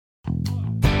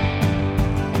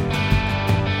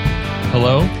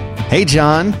Hello? Hey,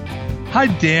 John. Hi,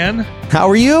 Dan. How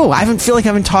are you? I feel like I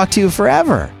haven't talked to you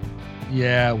forever.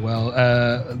 Yeah, well,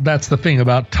 that's the thing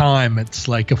about time. It's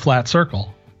like a flat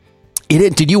circle.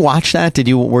 Did you watch that?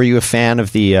 Were you a fan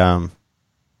of the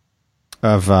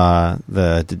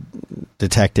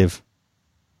detective?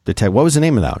 What was the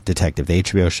name of that detective? The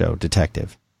HBO show,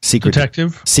 Detective. Secret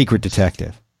Detective.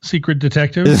 Secret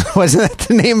Detective. Wasn't that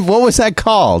the name? What was that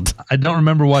called? I don't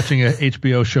remember watching a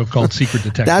HBO show called Secret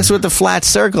Detective. That's what the flat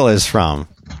circle is from.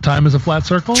 Time is a flat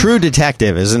circle? True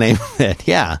Detective is the name of it.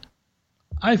 Yeah.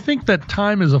 I think that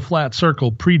Time is a flat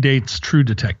circle predates True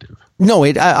Detective. No,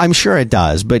 I'm sure it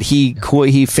does, but he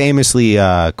famously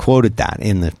quoted that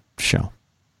in the show.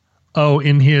 Oh,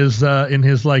 in his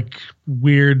like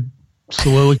weird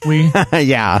soliloquy?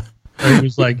 Yeah. Where he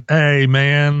was like, "Hey,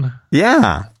 man."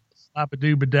 Yeah.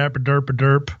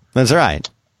 Slap-a-dooba-dap-a-derp-a-derp. That's right.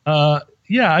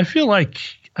 Yeah, I feel like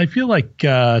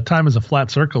time is a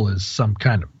flat circle is some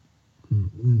kind of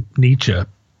Nietzsche.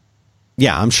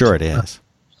 Yeah, I'm sure it is.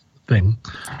 Thing.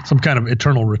 Some kind of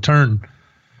eternal return.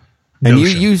 And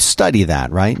you study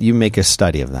that, right? You make a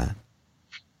study of that.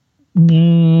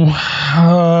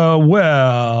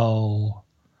 Well,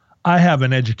 I have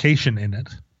an education in it.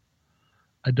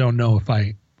 I don't know if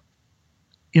at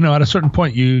a certain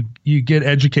point you get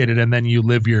educated and then you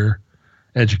live your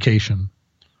education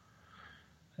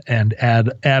and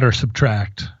add or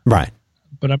subtract. Right.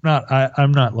 But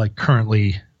I'm not like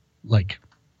currently like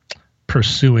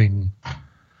pursuing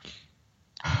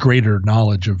greater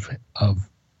knowledge of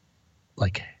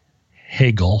like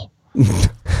Hegel.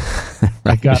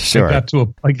 I got to a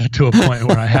point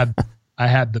where I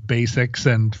had the basics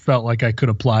and felt like I could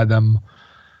apply them.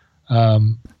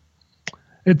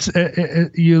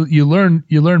 You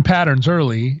learn patterns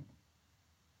early,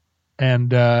 and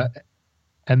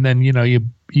then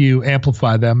you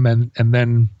amplify them, and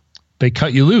then they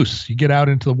cut you loose. You get out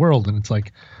into the world, and it's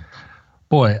like,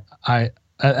 boy, I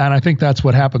think that's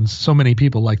what happens. So many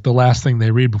people, like the last thing they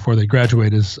read before they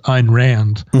graduate is Ayn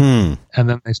Rand, and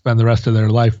then they spend the rest of their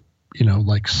life,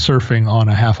 like surfing on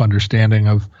a half understanding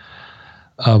of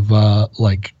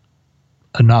like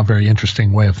a not very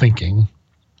interesting way of thinking.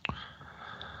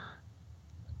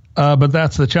 But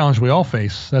that's the challenge we all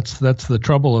face. That's the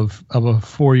trouble of a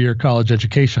 4-year college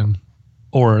education,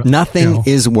 or nothing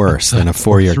is worse than a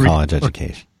 4-year college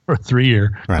education, or a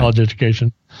 3-year college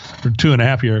education, or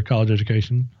 2.5-year college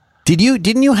education.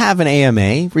 Didn't you have an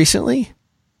AMA recently?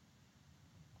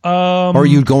 Or are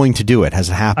you going to do it? Has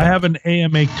it happened? I have an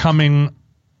AMA coming.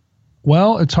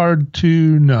 Well, it's hard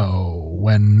to know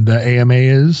when the AMA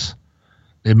is.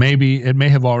 It may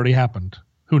have already happened.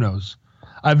 Who knows?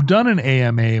 I've done an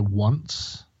AMA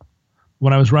once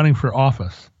when I was running for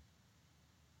office.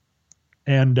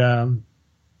 And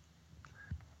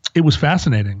it was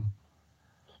fascinating.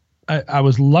 I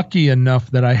was lucky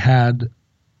enough that I had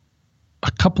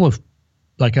a couple of,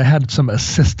 I had some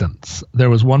assistants. There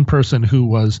was one person who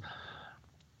was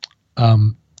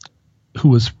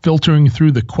filtering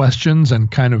through the questions and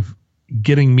kind of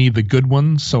getting me the good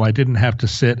ones, so I didn't have to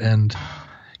sit and,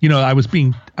 I was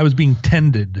being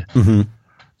tended,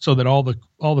 so that all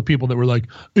the people that were like,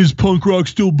 "Is punk rock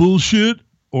still bullshit?"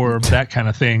 or that kind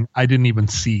of thing, I didn't even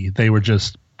see. They were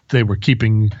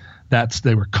keeping that,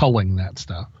 they were culling that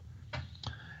stuff.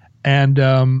 And,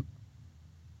 I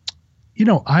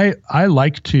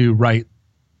like to write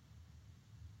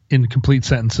in complete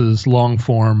sentences, long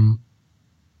form,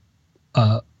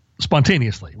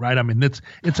 spontaneously, right? I mean, it's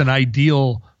an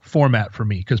ideal format for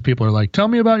me because people are like, "Tell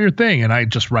me about your thing," and I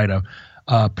just write a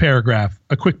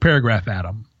quick paragraph at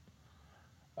them.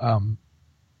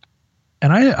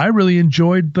 And I really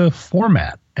enjoyed the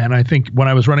format. And I think when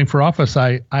I was running for office,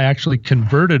 I actually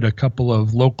converted a couple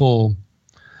of local.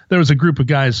 There was a group of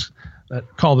guys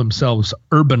that call themselves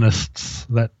urbanists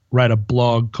that write a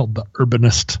blog called The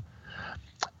Urbanist,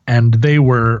 and they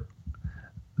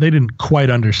didn't quite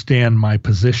understand my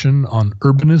position on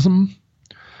urbanism,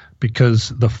 because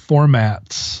the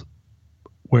formats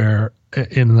where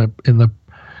in the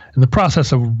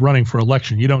process of running for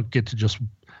election, you don't get to just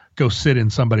go sit in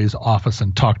somebody's office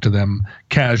and talk to them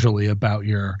casually about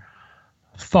your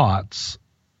thoughts.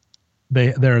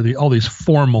 There are all these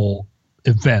formal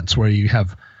events where you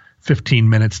have 15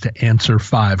 minutes to answer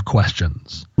 5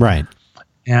 questions. Right.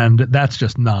 And that's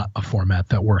just not a format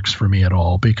that works for me at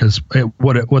all, because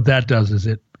what that does is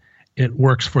it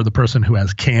works for the person who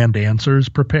has canned answers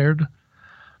prepared,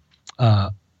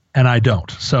 and I don't.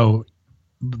 So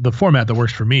the format that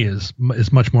works for me is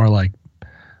much more like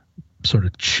sort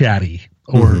of chatty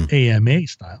or AMA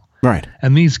style. Right.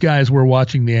 And these guys were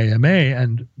watching the AMA,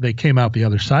 and they came out the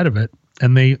other side of it,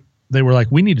 and they they were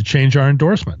like, we need to change our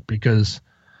endorsement because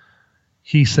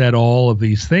he said all of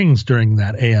these things during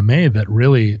that AMA that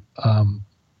really are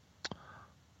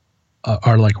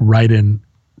like right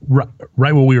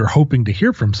what we were hoping to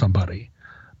hear from somebody.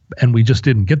 And we just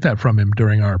didn't get that from him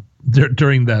during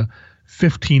the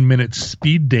 15-minute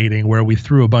speed dating where we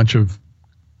threw a bunch of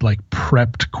like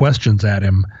prepped questions at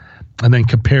him and then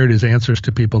compared his answers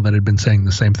to people that had been saying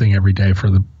the same thing every day for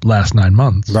the last 9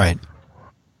 months. Right.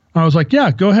 I was like,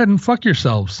 yeah, go ahead and fuck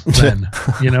yourselves then.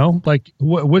 Like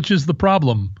which is the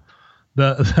problem?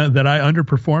 That I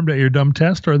underperformed at your dumb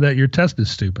test or that your test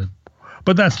is stupid?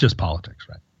 But that's just politics,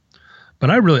 right? But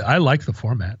I like the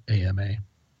format AMA.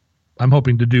 I'm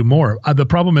hoping to do more. The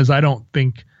problem is I don't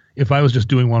think if I was just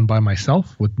doing one by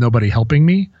myself with nobody helping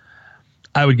me,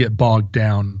 I would get bogged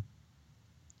down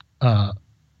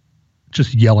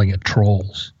just yelling at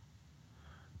trolls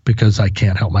because I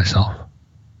can't help myself.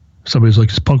 Somebody's like,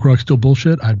 is punk rock still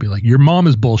bullshit? I'd be like, your mom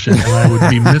is bullshit. And I would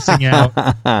be missing out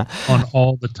on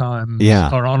all the time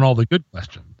or on all the good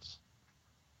questions.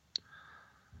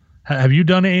 Have you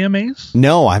done AMAs?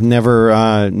 No, I've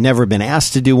never been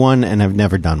asked to do one, and I've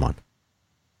never done one.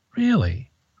 Really?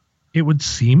 It would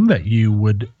seem that you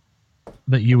would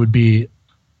be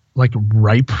like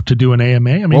ripe to do an AMA.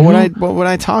 I mean, what would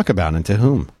I talk about and to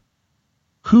whom?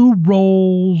 Who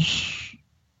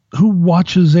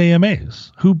watches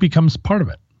AMAs? Who becomes part of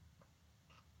it?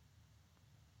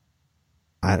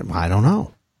 I don't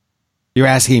know. You're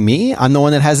asking me? I'm the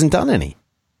one that hasn't done any.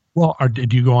 Well,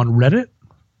 did you go on Reddit?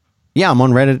 Yeah, I'm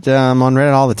on Reddit. I'm on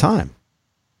Reddit all the time.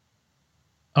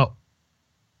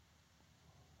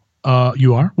 Oh,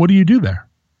 you are? What do you do there?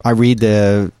 I read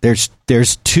there's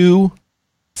 3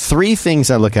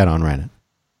 things I look at on Reddit.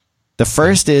 The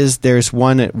first is there's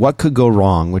one, What Could Go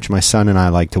Wrong, which my son and I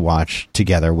like to watch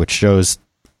together, which shows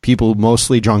people,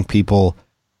 mostly drunk people,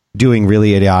 doing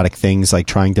really idiotic things like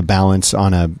trying to balance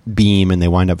on a beam and they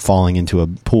wind up falling into a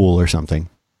pool or something.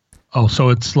 Oh, so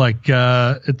it's like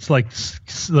those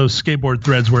skateboard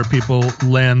threads where people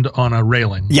land on a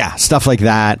railing. Yeah, stuff like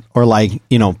that. Or like,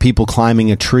 people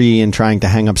climbing a tree and trying to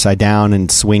hang upside down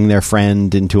and swing their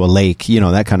friend into a lake,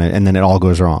 that kind of, and then it all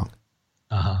goes wrong.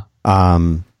 Uh-huh.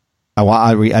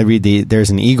 I read there's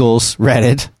an Eagles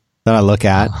Reddit that I look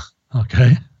at.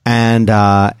 Okay. And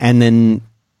then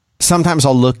sometimes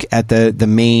I'll look at the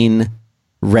main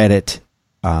Reddit,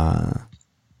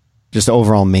 just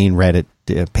overall main Reddit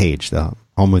page, the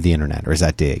home of the internet, or is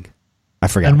that Dig? I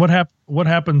forget. And what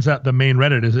happens at the main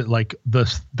Reddit? Is it like the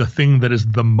thing that is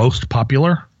the most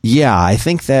popular? Yeah, I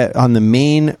think that on the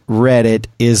main Reddit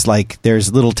is like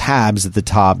there's little tabs at the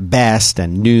top, best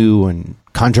and new and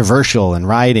controversial and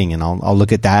writing, and I'll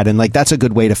look at that, and like that's a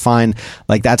good way to find,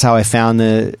 like that's how I found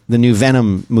the new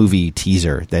Venom movie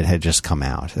teaser that had just come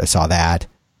out. I saw that.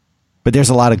 But there's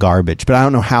a lot of garbage, but I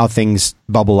don't know how things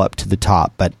bubble up to the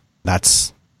top, but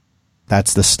that's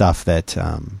the stuff that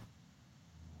I'll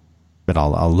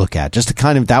look at just to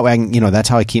kind of, that way I can, that's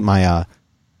how I keep my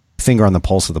finger on the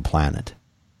pulse of the planet.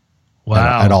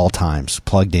 Wow. At all times,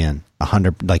 plugged in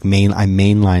 100, like I'm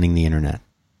mainlining the internet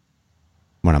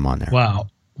when I'm on there. Wow.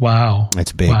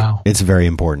 It's big. Wow. It's very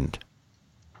important.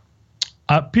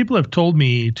 People have told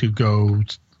me to go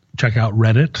check out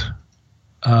Reddit.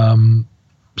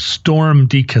 Storm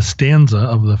DiCostanza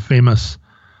of the famous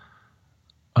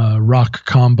rock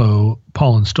combo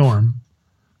Paul and Storm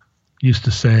used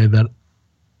to say that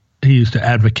he used to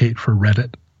advocate for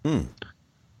Reddit.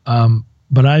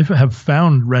 But I have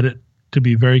found Reddit to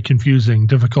be very confusing,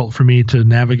 difficult for me to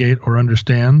navigate or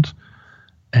understand,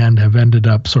 and have ended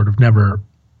up sort of never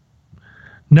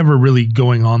really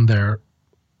going on there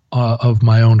of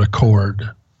my own accord.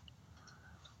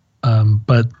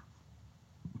 But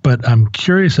I'm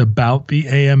curious about the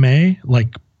AMA.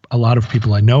 Like a lot of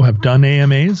people I know have done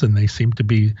AMAs and they seem to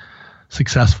be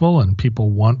successful and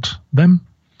people want them.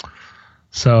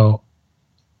 So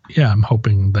yeah, I'm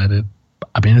hoping that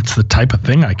it's the type of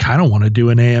thing I kind of want to do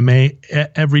an AMA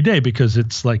every day, because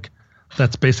it's like,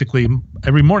 that's basically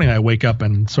every morning I wake up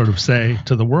and sort of say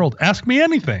to the world, ask me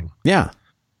anything. Yeah.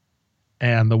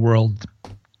 And the world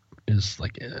is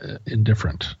like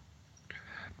indifferent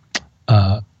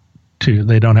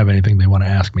they don't have anything they want to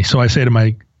ask me. So I say to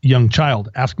my young child,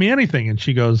 ask me anything. And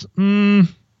she goes, I'm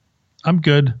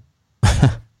good.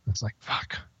 It's like,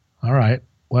 fuck. All right.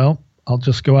 Well, I'll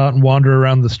just go out and wander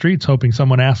around the streets hoping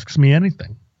someone asks me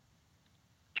anything.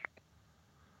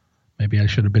 Maybe I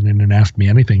should have been in an Ask Me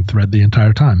Anything thread the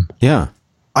entire time. Yeah.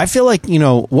 I feel like,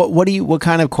 what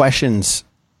kind of questions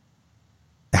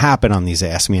happen on these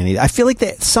Ask Me Anything? I feel like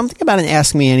something about an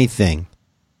Ask Me Anything,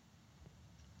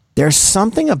 there's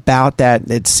something about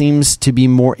that seems to be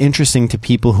more interesting to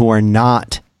people who are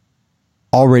not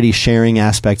already sharing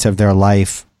aspects of their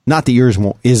life. Not that yours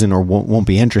isn't or won't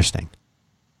be interesting,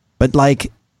 but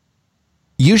like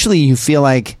usually you feel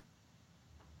like,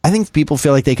 I think people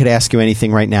feel like they could ask you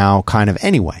anything right now kind of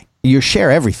anyway. You share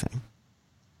everything.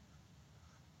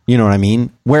 You know what I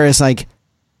mean? Whereas like,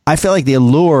 I feel like the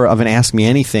allure of an Ask Me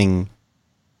Anything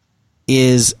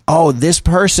is, oh, this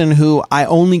person who I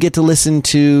only get to listen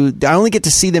to, I only get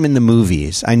to see them in the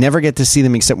movies. I never get to see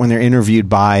them except when they're interviewed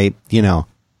by, some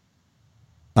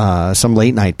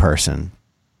late night person.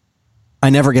 I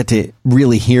never get to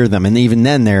really hear them. And even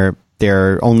then they're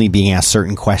only being asked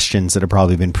certain questions that have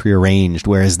probably been prearranged.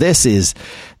 Whereas this is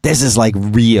like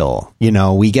real,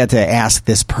 we get to ask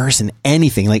this person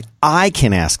anything. Like I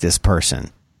can ask this person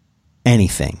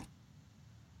anything.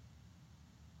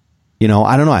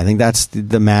 I don't know. I think that's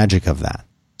the magic of that.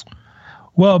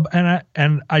 Well,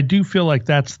 and I do feel like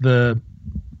that's the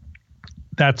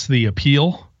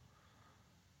appeal.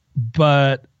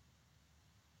 But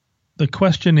the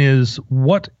question is,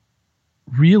 what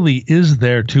really is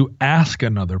there to ask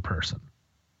another person?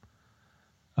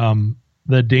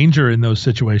 The danger in those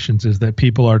situations is that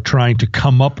people are trying to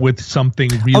come up with something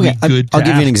really good. I'll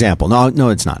give you an example. No,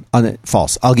 it's not.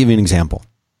 False. I'll give you an example.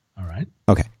 All right.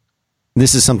 Okay.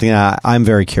 This is something that I'm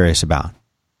very curious about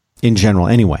in general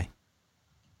anyway.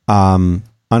 On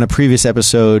a previous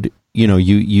episode,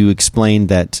 you explained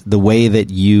that the way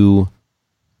that you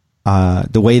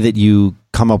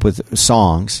come up with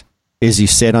songs is you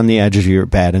sit on the edge of your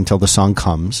bed until the song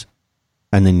comes,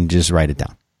 and then you just write it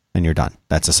down, and you're done.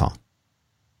 That's a song.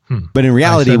 But in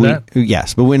reality, we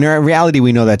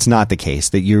know that's not the case,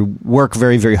 that you work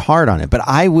very, very hard on it. But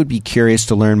I would be curious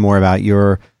to learn more about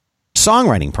your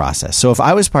songwriting process. So if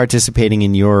I was participating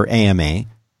in your AMA,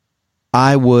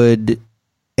 I would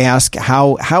ask,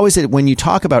 how is it when you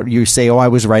talk about, you say, oh, I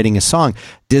was writing a song.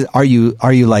 Are you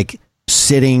like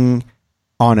sitting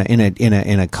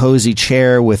in a cozy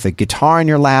chair with a guitar in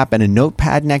your lap and a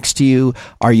notepad next to you?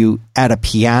 Are you at a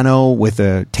piano with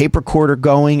a tape recorder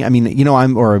going? I mean,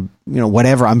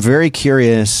 whatever. I'm very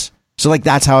curious. So like,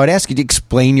 that's how I'd ask you to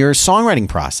explain your songwriting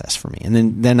process for me.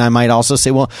 And then I might also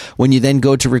say, well, when you then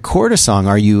go to record a song,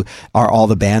 are all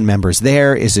the band members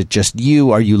there? Is it just you?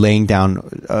 Are you laying down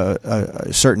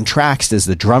certain tracks? Does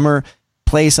the drummer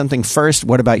play something first?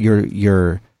 What about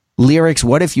your lyrics?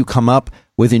 What if you come up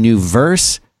with a new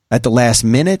verse at the last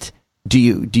minute? Do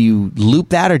you loop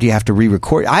that, or do you have to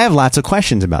re-record? I have lots of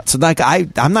questions about it. So like,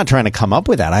 I'm not trying to come up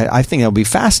with that. I think it'll be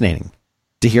fascinating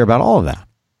to hear about all of that.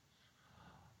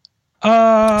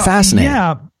 Fascinating.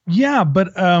 Yeah, but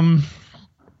I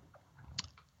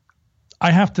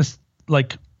have to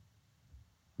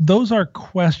those are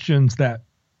questions that,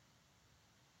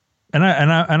 and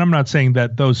I'm not saying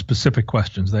that those specific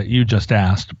questions that you just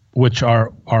asked, which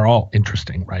are all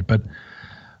interesting, right?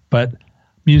 But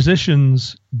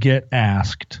musicians get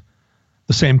asked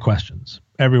the same questions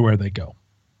everywhere they go.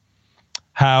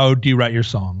 How do you write your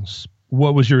songs?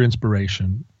 What was your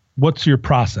inspiration? What's your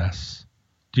process?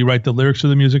 Do you write the lyrics or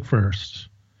the music first?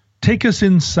 Take us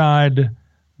inside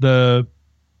the,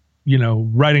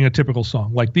 writing a typical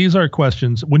song. Like, these are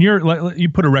questions when you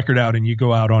put a record out and you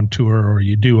go out on tour, or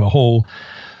you do a whole,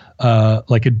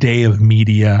 like a day of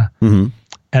media. Mm-hmm.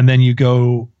 And then you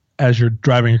go, as you're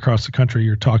driving across the country,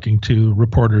 you're talking to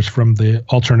reporters from the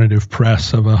alternative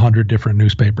press of 100 different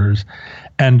newspapers.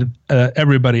 And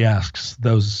everybody asks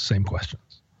those same questions.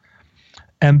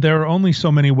 And there are only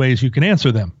so many ways you can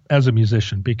answer them as a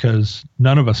musician, because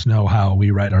none of us know how we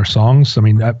write our songs. I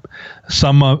mean,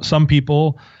 some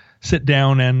people sit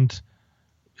down and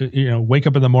wake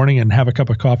up in the morning and have a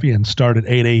cup of coffee and start at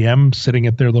 8 a.m. sitting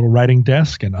at their little writing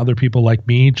desk, and other people like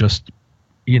me just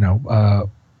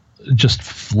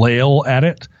flail at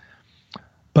it.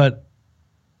 But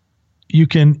you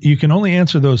can only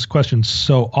answer those questions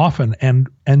so often, and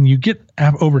you get,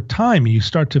 over time, you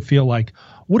start to feel like,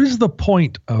 what is the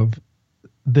point of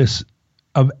this,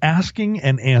 of asking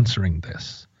and answering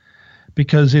this?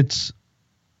 Because it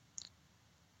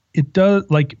does,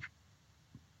 like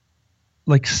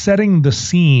setting the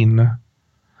scene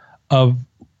of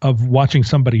watching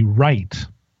somebody write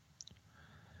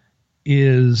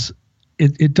is,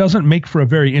 it doesn't make for a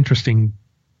very interesting,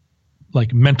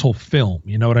 like, mental film.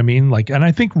 You know what I mean? Like, and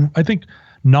I think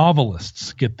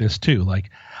novelists get this too. Like,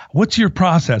 what's your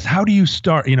process? How do you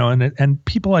start? And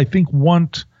people, I think,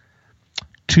 want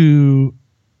to,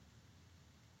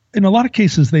 in a lot of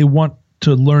cases, they want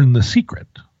to learn the secret.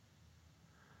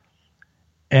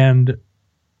 And,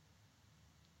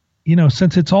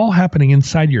 since it's all happening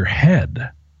inside your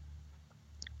head,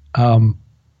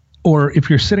 Or if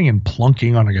you're sitting and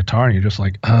plunking on a guitar and you're just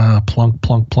like, plunk,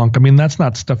 plunk, plunk. I mean, that's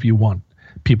not stuff you want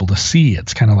people to see.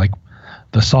 It's kind of like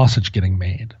the sausage getting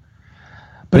made.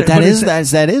 But that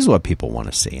is what people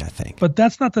want to see, I think. But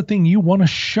that's not the thing you want to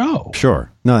show.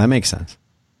 Sure. No, that makes sense.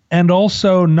 And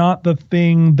also not the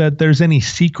thing that there's any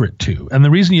secret to. And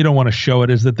the reason you don't want to show it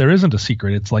is that there isn't a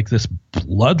secret. It's like this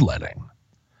bloodletting.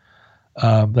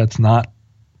 That's not,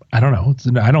 I don't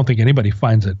know. I don't think anybody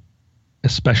finds it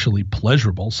especially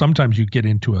pleasurable. Sometimes you get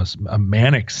into a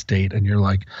manic state and you're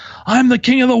like, I'm the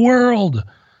king of the world.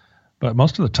 But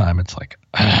most of the time it's like,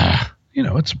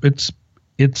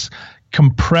 it's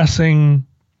compressing.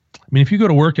 I mean, if you go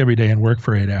to work every day and work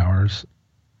for 8 hours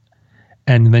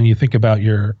and then you think about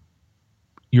your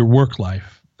work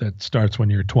life that starts when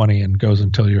you're 20 and goes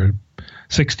until you're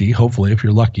 60, hopefully, if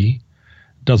you're lucky,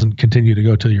 doesn't continue to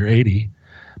go till you're 80.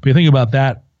 But you think about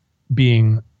that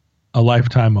being a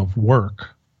lifetime of work,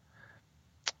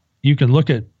 you can look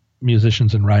at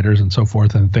musicians and writers and so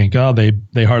forth and think, oh,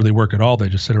 they hardly work at all. They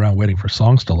just sit around waiting for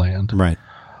songs to land. Right.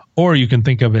 Or you can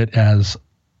think of it as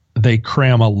they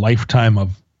cram a lifetime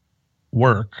of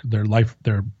work, their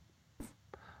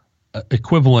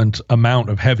equivalent amount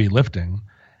of heavy lifting,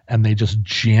 and they just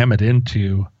jam it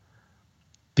into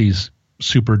these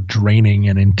super draining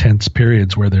and intense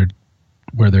periods where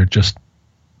they're just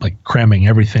like cramming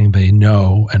everything they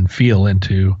know and feel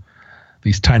into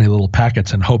these tiny little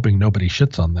packets and hoping nobody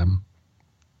shits on them.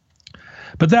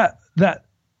 But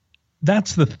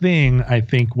that's the thing, I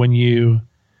think, when you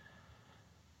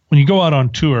go out on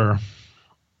tour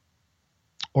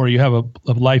or you have a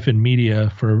life in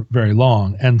media for very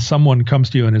long and someone comes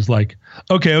to you and is like,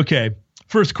 okay,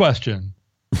 first question,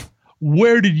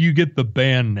 where did you get the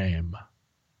band name?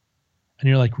 And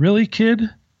you're like, really, kid?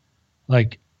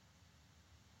 Like,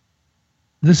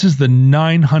 this is the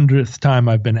 900th time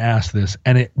I've been asked this,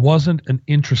 and it wasn't an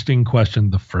interesting question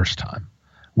the first time.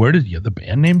 Where did the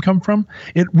band name come from?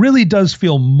 It really does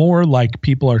feel more like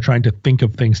people are trying to think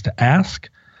of things to ask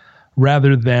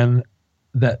rather than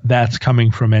that's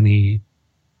coming from any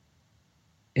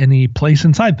place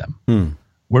inside them.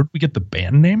 Where did we get the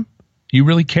band name? You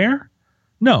really care?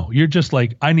 No, you're just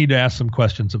like, I need to ask some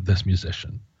questions of this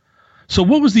musician. So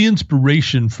what was the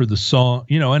inspiration for the song?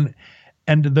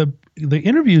 And the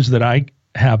interviews that I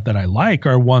have that I like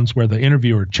are ones where the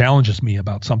interviewer challenges me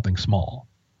about something small.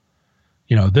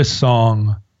 This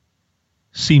song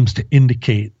seems to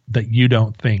indicate that you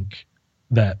don't think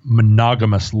that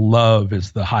monogamous love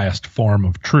is the highest form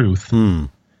of truth. Can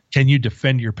you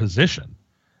defend your position?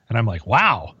 And I'm like,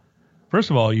 wow. First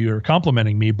of all, you're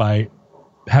complimenting me by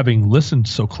having listened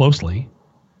so closely,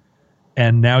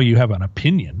 and now you have an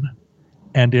opinion,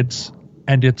 and it's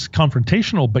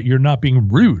confrontational, but you're not being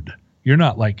rude. You're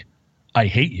not like, I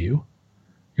hate you.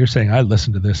 You're saying, I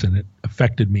listened to this and it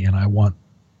affected me and I want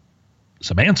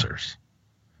some answers.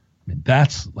 I mean,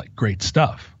 that's like great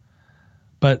stuff.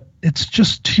 But it's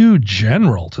just too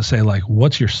general to say, like,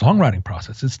 what's your songwriting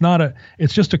process?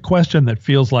 It's just a question that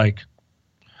feels like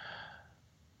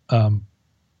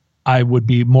I would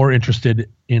be more interested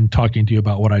in talking to you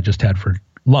about what I just had for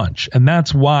lunch. And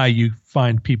that's why you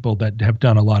find people that have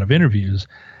done a lot of interviews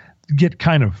get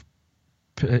kind of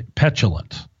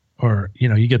petulant, or,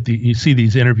 you see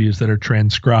these interviews that are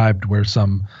transcribed where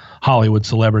some Hollywood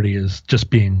celebrity is just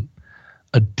being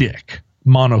a dick,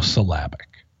 monosyllabic.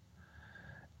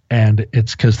 And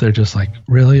it's because they're just like,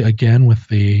 really, again, with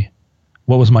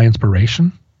what was my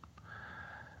inspiration?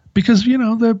 Because, a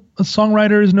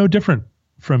songwriter is no different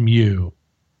from you.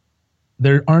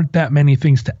 There aren't that many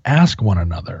things to ask one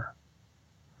another.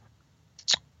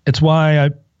 It's why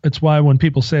when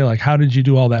people say, like, how did you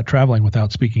do all that traveling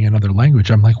without speaking another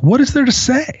language? I'm like, what is there to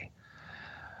say?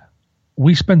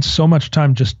 We spend so much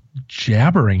time just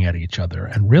jabbering at each other,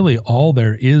 and really all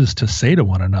there is to say to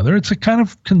one another, it's a kind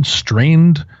of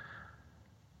constrained,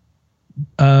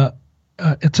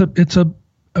 it's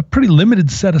a pretty limited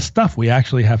set of stuff we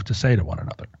actually have to say to one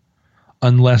another,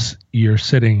 unless you're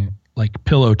sitting like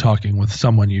pillow talking with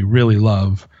someone you really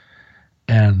love.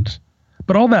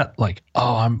 But all that, like,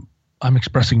 oh, I'm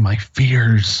expressing my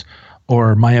fears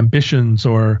or my ambitions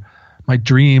or my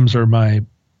dreams or my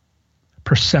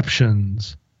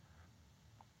perceptions.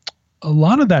 A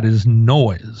lot of that is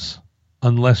noise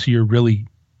unless you're really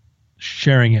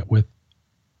sharing it with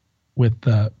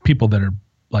people that are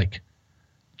like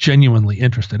genuinely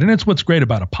interested. And it's what's great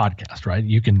about a podcast, right?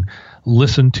 You can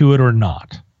listen to it or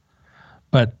not.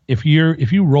 But if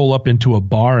you roll up into a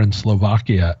bar in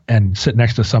Slovakia and sit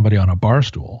next to somebody on a bar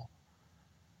stool,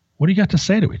 what do you got to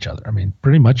say to each other? I mean,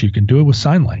 pretty much you can do it with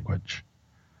sign language.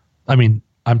 I mean,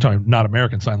 I'm talking not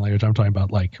American Sign Language. I'm talking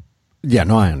about like, yeah,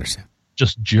 no, I understand.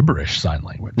 just gibberish sign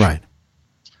language. Right.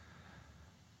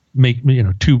 Make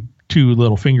two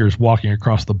little fingers walking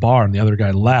across the bar, and the other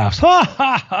guy laughs. Ha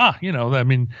ha ha! I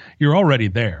mean, you're already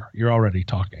there. You're already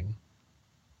talking.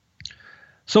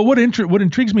 So what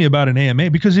intrigues me about an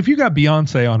AMA, because if you got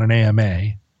Beyonce on an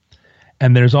AMA,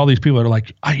 and there's all these people that are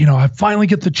like, I finally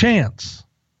get the chance.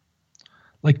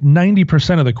 Like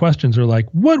 90% of the questions are like,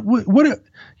 what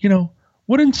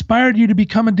inspired you to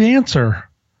become a dancer?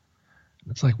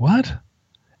 It's like, what?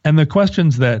 And the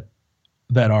questions that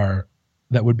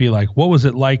would be like, what was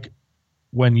it like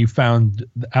when you found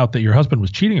out that your husband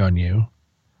was cheating on you?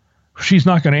 She's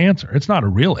not going to answer. It's not a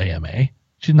real AMA.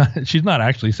 She's not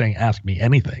actually saying, ask me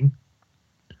anything.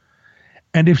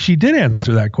 And if she did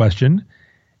answer that question,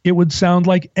 it would sound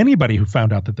like anybody who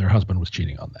found out that their husband was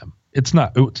cheating on them. It's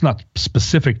not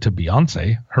specific to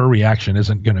Beyonce. Her reaction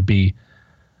isn't going to be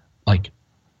like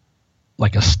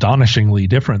astonishingly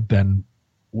different than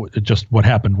just what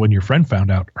happened when your friend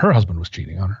found out her husband was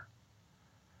cheating on her.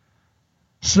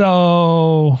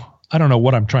 So I don't know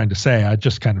what I'm trying to say. I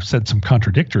just kind of said some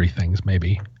contradictory things,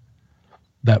 maybe,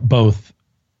 that both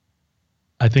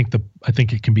I think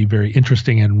it can be very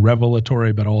interesting and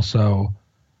revelatory, but also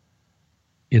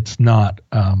it's not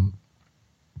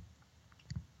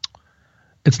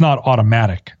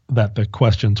automatic that the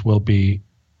questions will be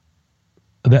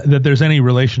that there's any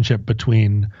relationship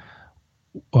between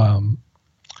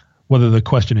whether the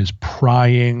question is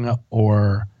prying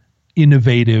or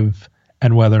innovative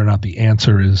and whether or not the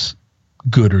answer is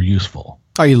good or useful.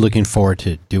 Are you looking forward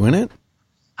to doing it?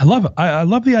 I love it. I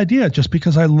love the idea just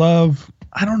because I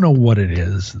don't know what it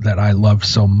is that I love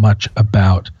so much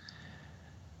about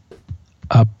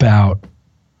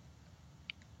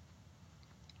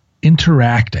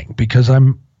interacting, because I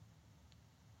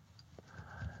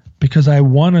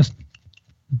want to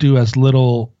do as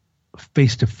little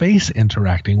face-to-face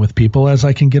interacting with people as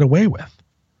I can get away with.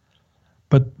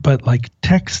 But like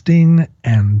texting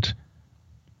and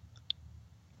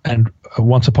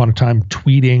once upon a time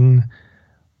tweeting,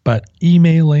 but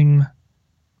emailing,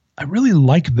 I really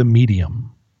like the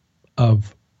medium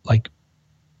of like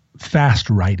fast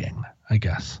writing, I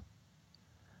guess.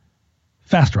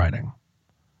 Fast writing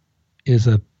is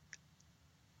a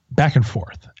back and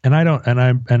forth. And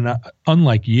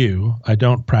unlike you, I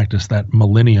don't practice that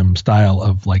millennium style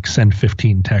of like send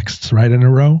 15 texts right in a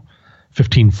row,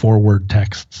 15 forward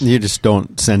texts. You just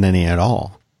don't send any at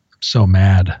all.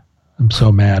 I'm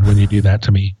so mad when you do that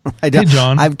to me. I don't, hey,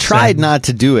 John, I've tried not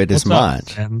to do it as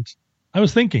much. And I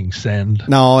was thinking send.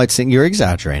 No, you're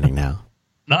exaggerating now.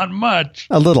 Not much.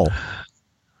 A little.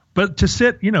 But to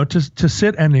sit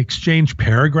sit and exchange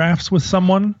paragraphs with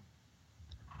someone.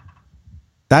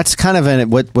 That's kind of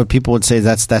what people would say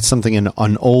that's something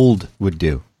an old would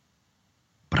do.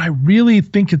 But I really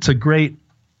think it's a great.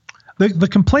 The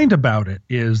complaint about it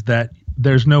is that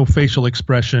there's no facial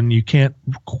expression. You can't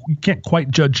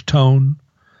quite judge tone.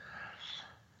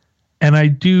 And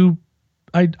I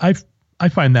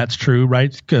find that's true,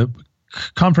 right?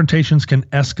 Confrontations can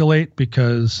escalate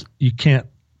because you can't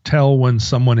tell when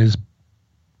someone is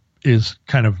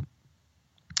kind of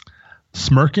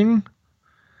smirking.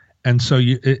 And so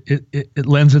it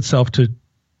lends itself to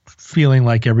feeling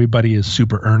like everybody is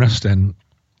super earnest, and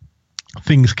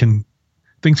things can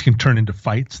turn into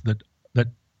fights that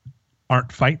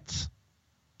aren't fights.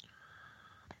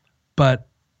 But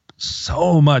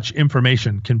so much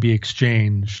information can be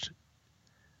exchanged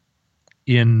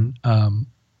in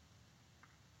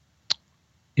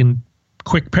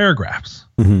quick paragraphs,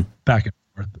 back and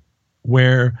forth,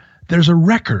 where there's a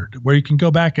record where you can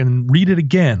go back and read it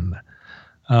again.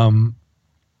 And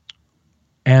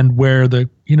where the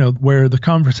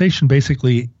conversation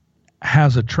basically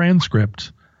has a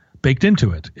transcript baked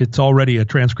into it. It's already a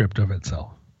transcript of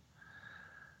itself.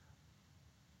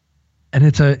 And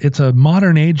it's a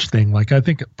modern age thing. Like, I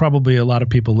think probably a lot of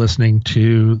people listening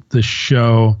to the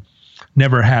show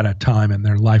never had a time in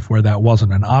their life where that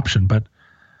wasn't an option. But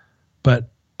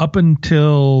up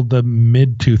until the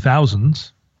mid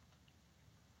 2000s,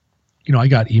 I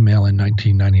got email in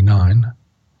 1999.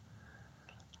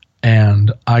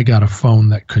 And I got a phone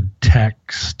that could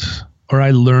text, or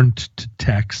I learned to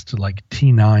text like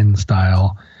T9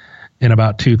 style in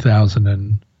about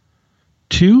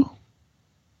 2002.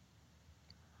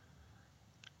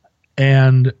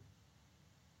 And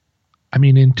I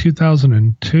mean, in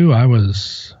 2002, I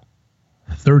was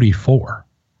 34.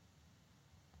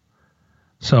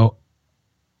 So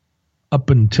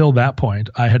up until that point,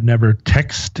 I had never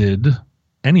texted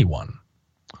anyone,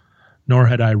 nor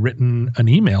had I written an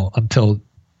email until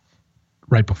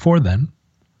right before then.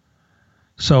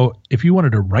 So if you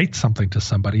wanted to write something to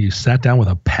somebody, you sat down with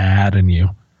a pad and you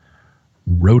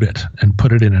wrote it and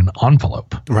put it in an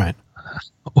envelope. Right.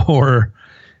 Or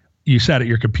you sat at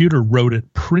your computer, wrote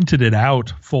it, printed it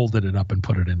out, folded it up, and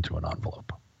put it into an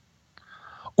envelope.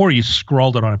 Or you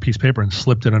scrawled it on a piece of paper and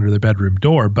slipped it under the bedroom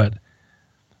door, but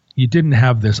you didn't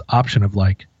have this option of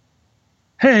like,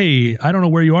 hey, I don't know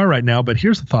where you are right now, but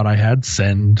here's the thought I had,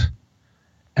 send,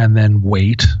 and then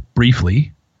wait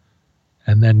briefly,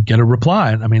 and then get a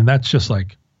reply. I mean, that's just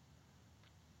like,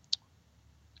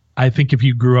 I think if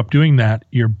you grew up doing that,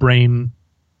 your brain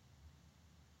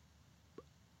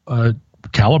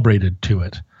calibrated to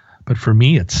it. But for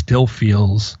me, it still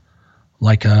feels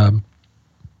like I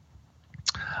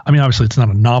mean, obviously it's not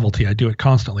a novelty. I do it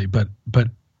constantly, but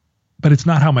it's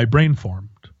not how my brain formed.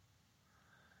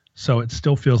 So it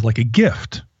still feels like a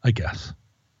gift, I guess.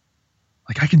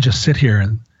 Like I can just sit here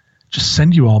and just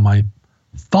send you all my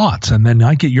thoughts, and then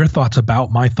I get your thoughts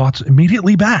about my thoughts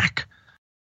immediately back.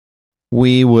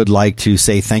 We would like to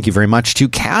say thank you very much to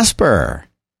Casper.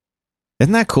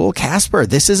 Isn't that cool? Casper,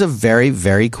 this is a very,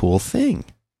 very cool thing.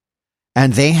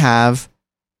 And they have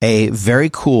a very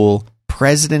cool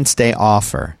President's Day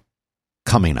offer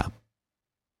coming up.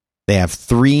 They have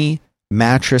 3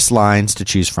 mattress lines to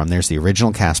choose from. There's the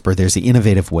original Casper, there's the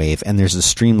Innovative Wave, and there's the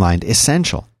Streamlined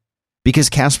Essential. Because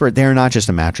Casper, they're not just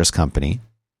a mattress company.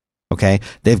 Okay,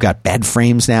 they've got bed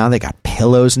frames now. They got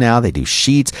pillows now. They do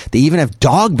sheets. They even have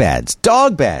dog beds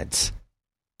that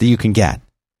you can get.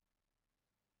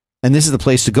 And this is the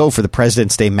place to go for the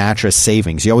President's Day mattress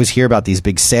savings. You always hear about these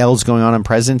big sales going on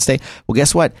President's Day. Well,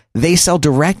 guess what? They sell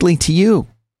directly to you.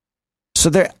 So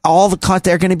they're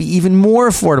going to be even more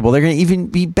affordable. They're going to even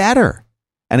be better.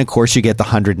 And of course, you get the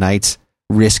 100 nights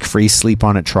risk-free sleep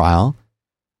on it trial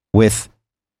with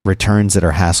returns that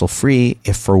are hassle-free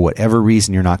if for whatever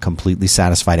reason you're not completely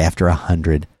satisfied after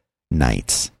 100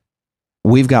 nights.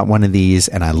 We've got one of these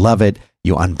and I love it.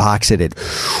 You unbox it, it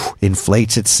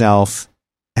inflates itself,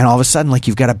 and all of a sudden like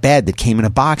you've got a bed that came in a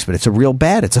box, but it's a real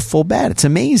bed. It's a full bed. It's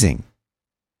amazing.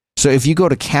 So if you go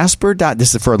to Casper.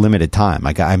 This is for a limited time.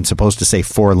 I'm supposed to say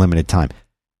for a limited time.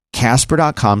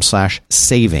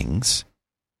 Casper.com/savings,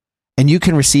 and you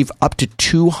can receive up to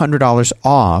 $200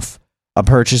 off a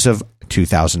purchase of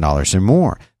 $2,000 or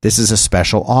more. This is a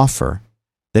special offer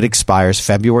that expires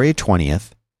February 20th,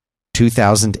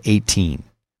 2018.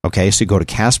 Okay, so you go to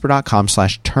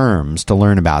Casper.com/terms to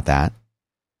learn about that.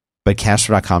 But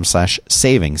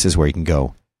Casper.com/savings is where you can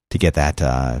go to get that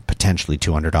potentially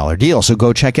 $200 deal. So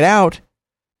go check it out.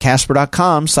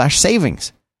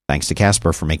 Casper.com/savings. Thanks to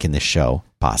Casper for making this show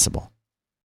possible.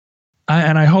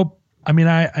 I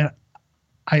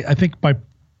think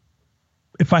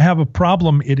if I have a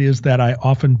problem, it is that I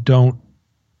often don't.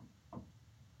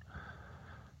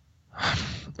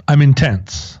 I'm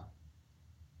intense,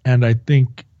 and I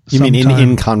think you mean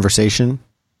in conversation,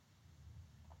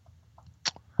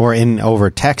 or in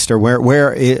over text, or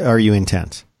where are you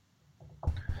intense?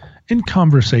 In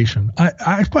conversation.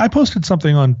 I posted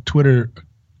something on Twitter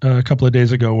a couple of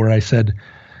days ago where I said,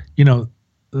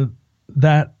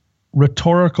 that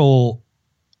rhetorical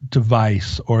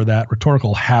device or that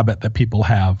rhetorical habit that people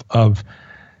have of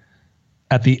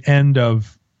at the end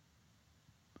of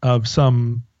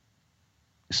some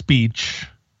speech,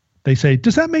 they say,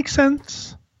 does that make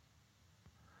sense?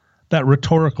 That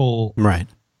rhetorical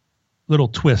little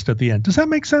twist at the end. Does that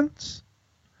make sense?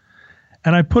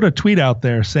 And I put a tweet out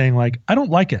there saying like, I don't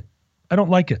like it. I don't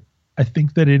like it. I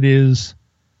think that it is,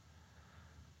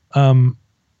 I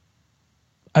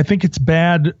think it's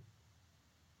bad.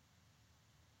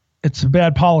 It's a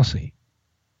bad policy.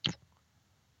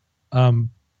 And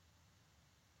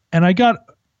I got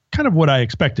kind of what I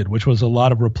expected, which was a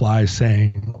lot of replies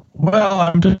saying, well,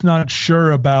 I'm just not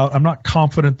sure I'm not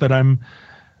confident that I'm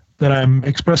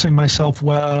expressing myself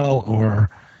well,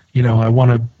 or, I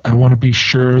want to be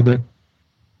sure that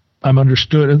I'm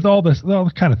understood. It's all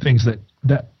the kind of things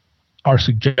that are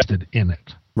suggested in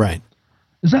it. Right.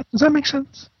 Does that make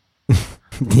sense?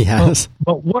 Yes.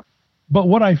 But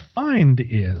what I find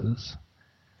is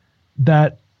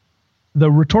that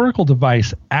the rhetorical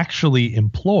device actually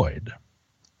employed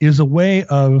is a way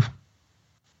of,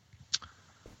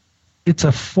 it's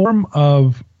a form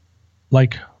of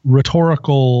like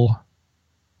rhetorical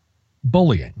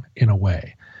bullying in a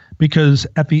way, because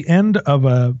at the end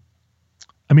of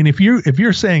if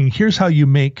you're saying, here's how you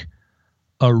make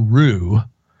a roux,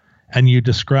 and you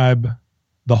describe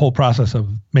the whole process of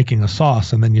making a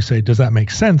sauce, and then you say, does that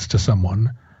make sense to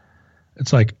someone?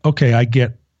 It's like, okay, I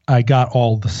got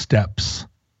all the steps.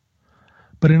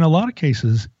 But in a lot of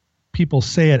cases, people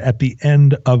say it at the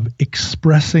end of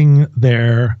expressing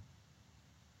their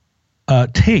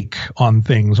take on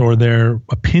things or their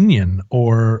opinion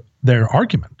or their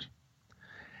argument.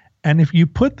 And if you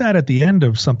put that at the end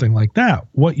of something like that,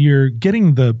 what you're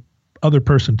getting the other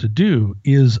person to do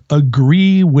is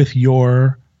agree with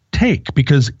your take,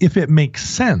 because if it makes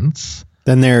sense,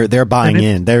 then they're buying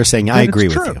in. They're saying, I agree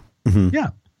with you. Mm-hmm. Yeah.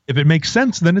 If it makes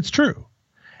sense, then it's true.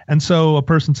 And so a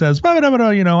person says, I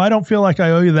don't feel like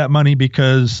I owe you that money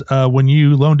because when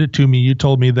you loaned it to me, you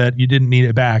told me that you didn't need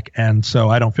it back. And so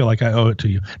I don't feel like I owe it to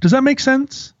you. Does that make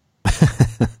sense?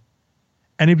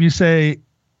 And if you say,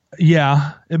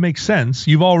 yeah, it makes sense,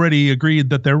 you've already agreed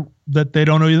that they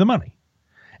don't owe you the money.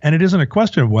 And it isn't a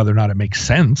question of whether or not it makes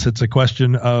sense. It's a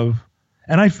question of,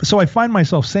 I find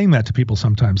myself saying that to people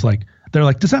sometimes, like, they're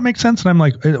like, does that make sense? And I'm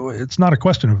like, it's not a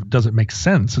question of does it make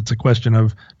sense? It's a question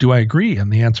of, do I agree?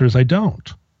 And the answer is I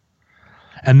don't.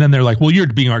 And then they're like, well, you're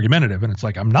being argumentative. And it's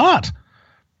like, I'm not.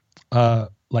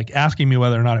 Like asking me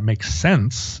whether or not it makes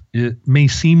sense, it may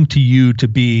seem to you to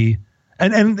be,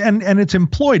 and it's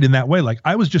employed in that way. Like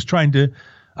I was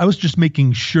just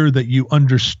making sure that you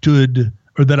understood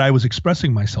or that I was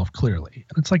expressing myself clearly.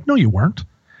 And it's like, no, you weren't.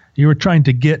 You were trying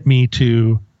to get me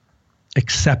to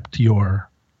accept your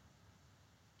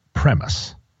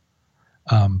premise,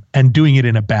 and doing it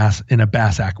in a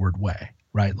bass-ackward way,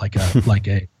 right? Like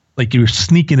you're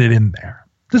sneaking it in there.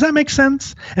 Does that make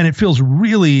sense? And it feels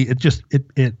really,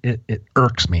 it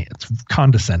irks me. It's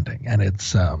condescending, and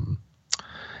it's and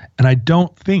I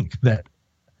don't think that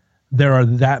there are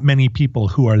that many people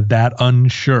who are that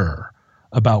unsure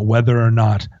about whether or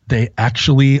not they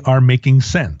actually are making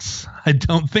sense. I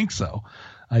don't think so.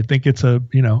 I think it's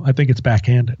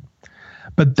backhanded.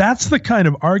 But that's the kind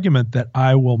of argument that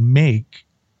I will make,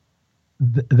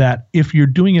 that if you're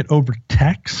doing it over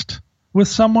text with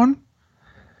someone,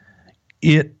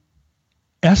 it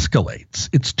escalates.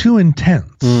 It's too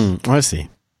intense. I see.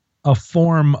 A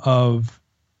form of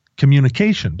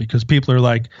communication, because people are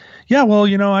like, yeah, well,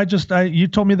 you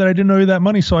told me that I didn't owe you that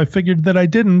money, so I figured that I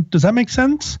didn't. Does that make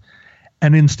sense?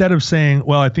 And instead of saying,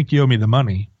 well, I think you owe me the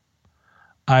money,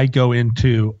 I go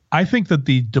into, I think that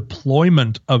the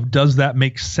deployment of does that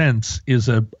make sense is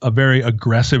a very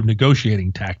aggressive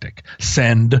negotiating tactic.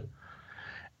 Send.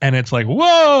 And it's like,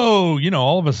 whoa,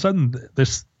 all of a sudden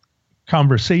this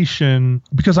conversation,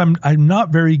 because I'm not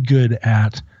very good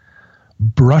at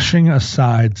brushing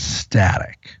aside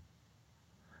static.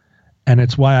 And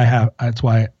it's why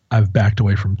I've backed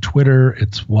away from Twitter.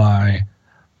 It's why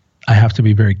I have to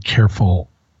be very careful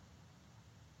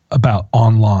about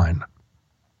online.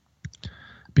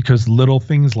 Because little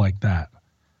things like that,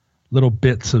 little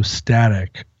bits of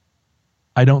static,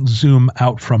 I don't zoom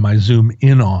out from, I zoom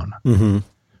in on. Mm-hmm.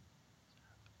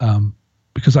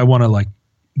 Because I want to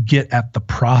get at the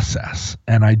process,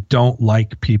 and I don't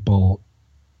like people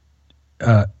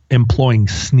employing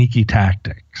sneaky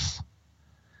tactics.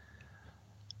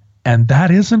 And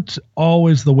that isn't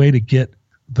always the way to get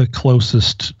the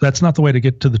closest. That's not the way to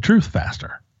get to the truth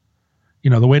faster.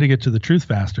 The way to get to the truth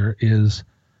faster is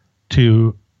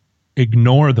to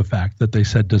ignore the fact that they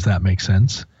said, does that make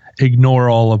sense? Ignore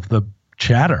all of the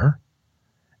chatter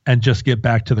and just get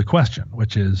back to the question,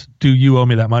 which is, do you owe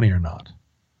me that money or not?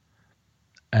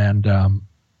 And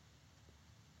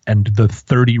the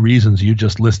 30 reasons you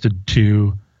just listed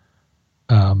to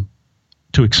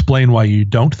explain why you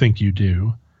don't think you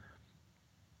do,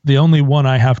 the only one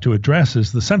I have to address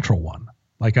is the central one.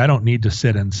 Like, I don't need to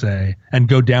sit and say, and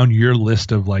go down your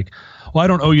list of well, I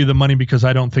don't owe you the money because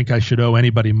I don't think I should owe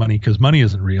anybody money because money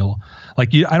isn't real. I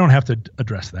don't have to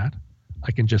address that.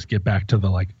 I can just get back to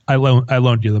the, I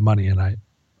loaned you the money, and I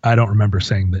don't remember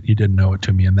saying that you didn't owe it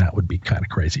to me, and that would be kind of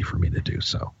crazy for me to do.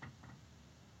 So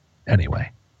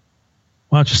anyway,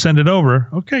 why don't you send it over?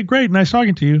 Okay, great. Nice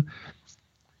talking to you.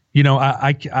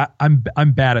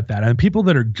 I'm bad at that. And people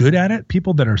that are good at it,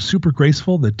 people that are super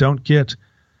graceful, that don't get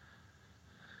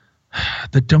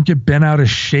bent out of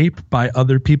shape by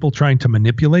other people trying to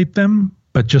manipulate them,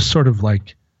 but just sort of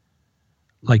like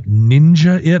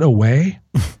ninja it away,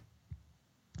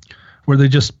 where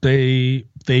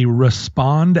they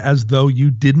respond as though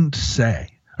you didn't say,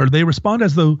 or they respond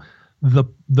as though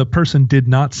the person did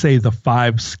not say the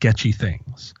 5 sketchy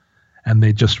things, and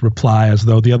they just reply as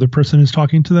though the other person is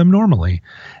talking to them normally.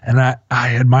 And I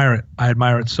admire it. I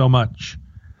admire it so much.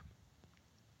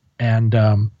 And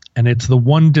it's the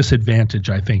one disadvantage,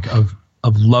 I think, of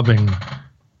loving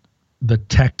the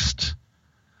text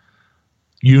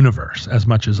universe as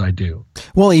much as I do.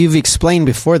 Well, you've explained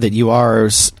before that you are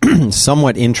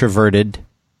somewhat introverted,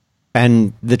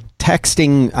 and the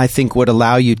texting, I think, would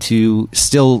allow you to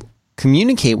still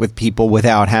communicate with people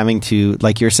without having to,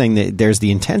 like you're saying, that there's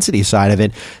the intensity side of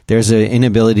it. There's an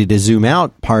inability to zoom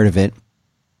out part of it.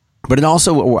 But it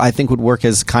also, I think, would work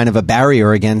as kind of a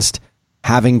barrier against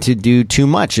having to do too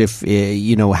much, if,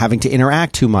 having to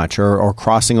interact too much or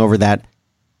crossing over that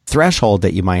threshold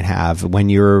that you might have when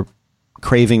you're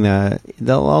craving the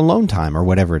alone time or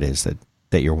whatever it is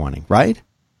that you're wanting, right?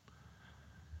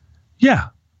 Yeah.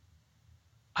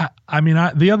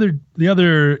 The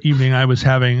other evening I was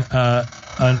having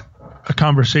a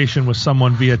conversation with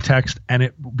someone via text, and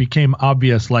it became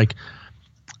obvious, like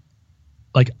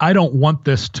I don't want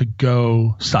this to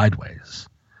go sideways.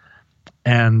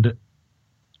 And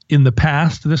in the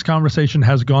past, this conversation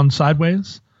has gone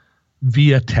sideways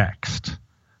via text,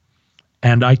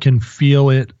 and I can feel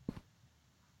it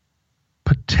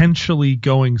potentially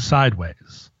going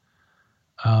sideways.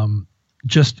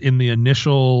 Just in the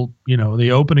initial,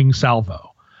 the opening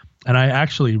salvo. And I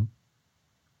actually,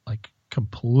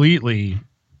 completely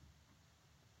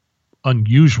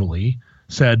unusually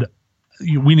said,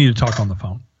 we need to talk on the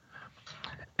phone.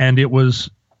 And it was,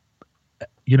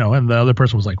 and the other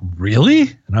person was like, really?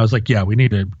 And I was like, yeah, we need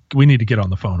to get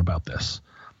on the phone about this.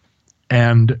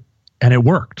 And it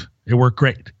worked. It worked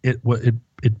great. It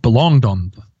belonged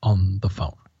on the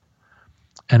phone.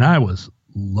 And I was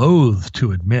loath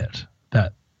to admit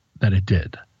that it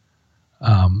did.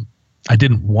 I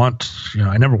didn't want,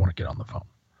 I never want to get on the phone.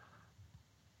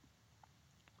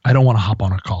 I don't want to hop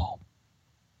on a call.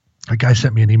 A guy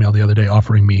sent me an email the other day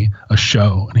offering me a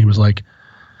show, and he was like,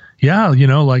 yeah, we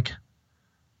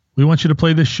want you to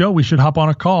play this show. We should hop on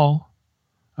a call.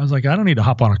 I was like, I don't need to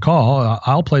hop on a call.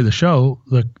 I'll play the show.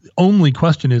 The only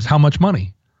question is how much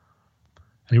money?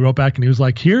 And he wrote back and he was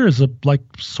like, here is a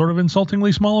sort of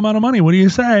insultingly small amount of money. What do you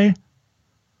say?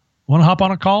 Want to hop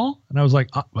on a call? And I was like,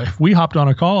 if we hopped on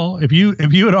a call, if you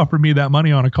had offered me that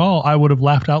money on a call, I would have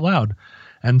laughed out loud.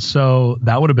 And so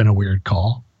that would have been a weird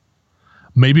call.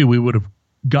 Maybe we would have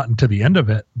gotten to the end of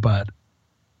it, but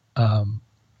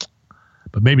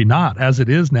maybe not. As it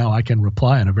is now, I can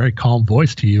reply in a very calm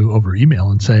voice to you over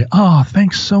email and say, oh,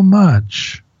 thanks so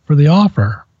much for the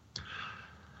offer.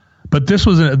 But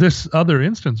this other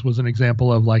instance was an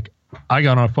example of I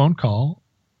got on a phone call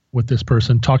with this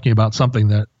person talking about something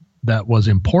that was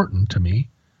important to me.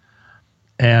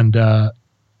 And the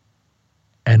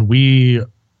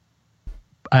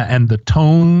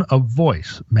tone of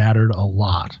voice mattered a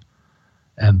lot.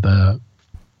 And the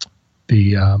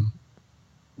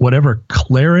whatever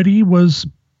clarity was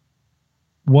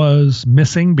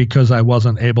missing because I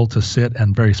wasn't able to sit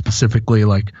and very specifically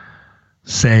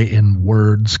say in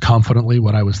words confidently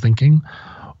what I was thinking.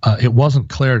 It wasn't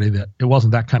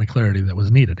that kind of clarity that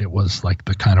was needed. It was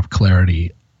the kind of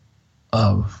clarity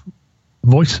of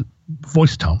voice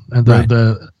tone and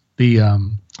the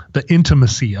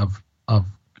intimacy of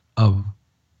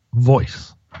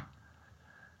voice.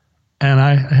 And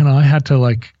I had to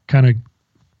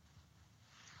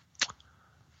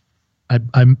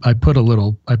I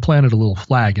planted a little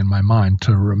flag in my mind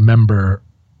to remember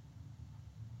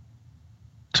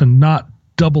to not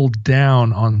double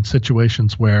down on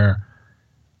situations where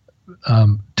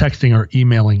texting or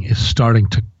emailing is starting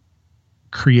to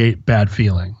create bad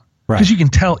feeling. Right. Because you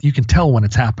can tell when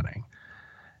it's happening.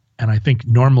 And I think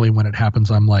normally when it happens,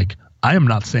 I'm like, I am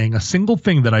not saying a single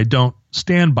thing that I don't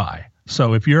stand by.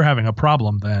 So if you're having a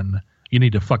problem, then you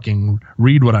need to fucking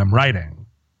read what I'm writing.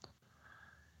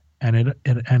 And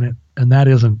that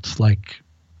isn't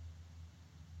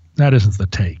the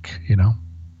take,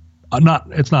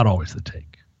 it's not always the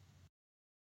take.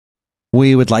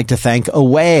 We would like to thank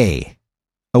Away.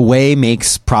 Away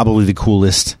makes probably the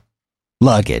coolest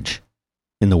luggage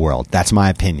in the world. That's my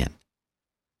opinion.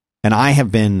 And I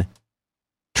have been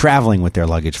traveling with their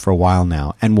luggage for a while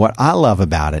now. And what I love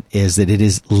about it is that it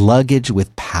is luggage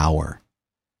with power.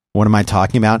 What am I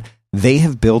talking about? They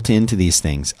have built into these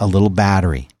things a little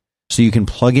battery. So you can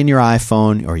plug in your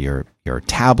iPhone or your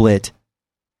tablet,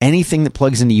 anything that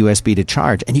plugs into USB to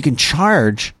charge, and you can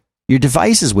charge your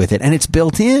devices with it, and it's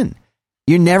built in.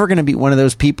 You're never going to be one of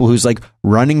those people who's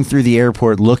running through the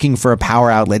airport looking for a power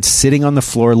outlet, sitting on the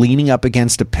floor, leaning up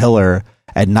against a pillar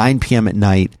at 9 p.m. at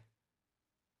night,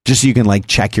 just so you can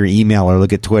check your email or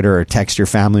look at Twitter or text your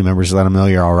family members to let them know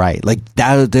you're all right.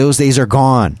 Those days are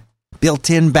gone.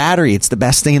 Built-in battery. It's the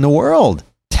best thing in the world.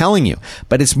 Telling you.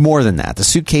 But it's more than that. The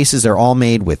suitcases are all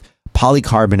made with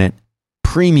polycarbonate,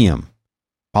 premium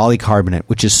polycarbonate,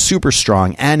 which is super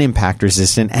strong and impact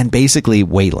resistant and basically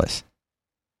weightless.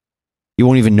 You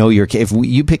won't even know if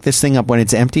you pick this thing up when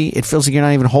it's empty, it feels like you're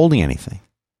not even holding anything.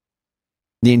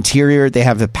 The interior, they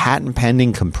have the patent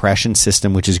pending compression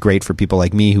system, which is great for people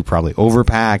like me who probably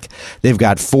overpack. They've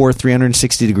got 4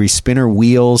 360-degree spinner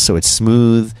wheels, so it's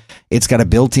smooth. It's got a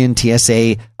built-in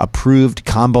TSA approved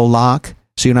combo lock,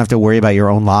 so you don't have to worry about your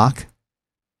own lock.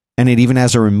 And it even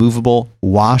has a removable,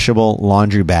 washable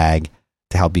laundry bag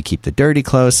to help you keep the dirty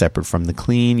clothes separate from the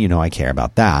clean. You know I care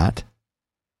about that.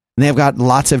 And they've got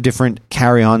lots of different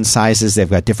carry-on sizes. They've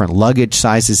got different luggage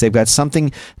sizes. They've got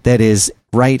something that is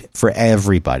right for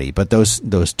everybody. But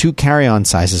those 2 carry-on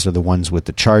sizes are the ones with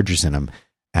the chargers in them.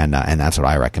 And that's what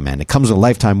I recommend. It comes with a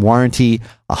lifetime warranty,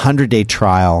 a 100-day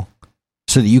trial,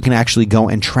 so that you can actually go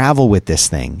and travel with this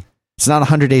thing. It's not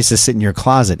 100 days to sit in your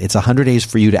closet. It's 100 days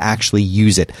for you to actually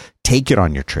use it. Take it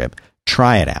on your trip.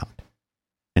 Try it out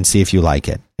and see if you like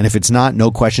it. And if it's not,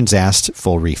 no questions asked,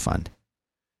 full refund.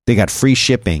 They got free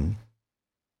shipping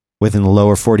within the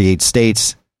lower 48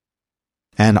 states.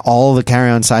 And all the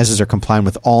carry-on sizes are compliant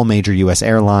with all major U.S.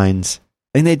 airlines.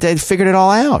 And they figured it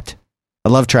all out. I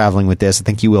love traveling with this. I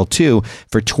think you will too.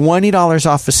 For $20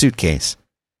 off a suitcase,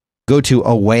 go to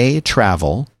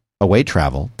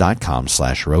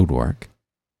awaytravel.com/roadwork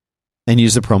and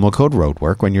use the promo code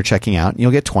roadwork when you're checking out, and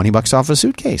you'll get $20 off a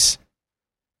suitcase.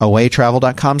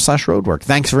 awaytravel.com/roadwork.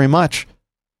 Thanks very much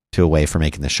to Away for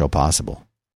making this show possible.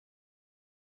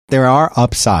 There are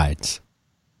upsides,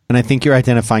 and I think you're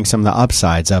identifying some of the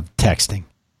upsides of texting.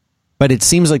 But it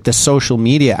seems like the social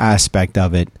media aspect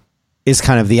of it is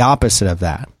kind of the opposite of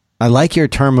that. I like your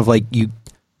term of like you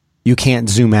can't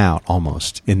zoom out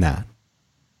almost in that.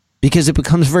 Because it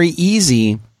becomes very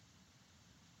easy,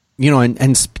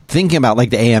 and thinking about like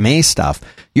the AMA stuff,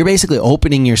 you're basically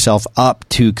opening yourself up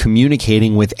to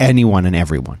communicating with anyone and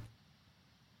everyone.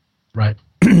 Right.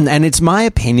 And it's my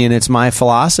opinion, it's my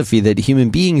philosophy that human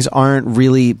beings aren't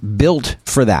really built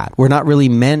for that. We're not really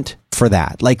meant for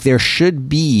that. Like there should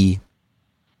be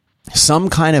some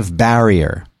kind of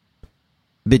barrier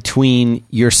between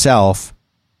yourself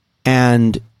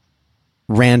and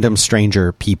random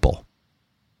stranger people.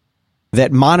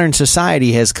 That modern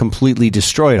society has completely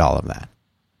destroyed all of that.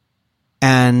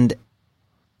 And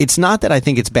it's not that I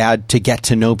think it's bad to get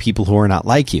to know people who are not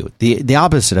like you. The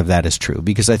opposite of that is true,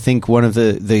 because I think one of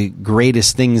the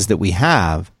greatest things that we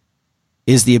have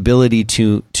is the ability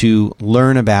to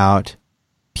learn about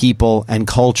people and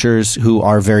cultures who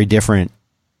are very different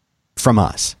from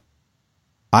us.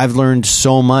 I've learned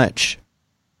so much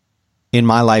in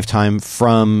my lifetime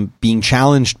from being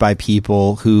challenged by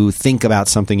people who think about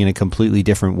something in a completely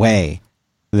different way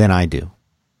than I do.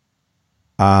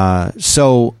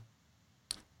 So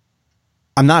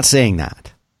I'm not saying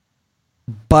that,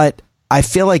 but I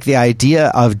feel like the idea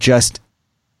of just,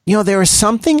 there was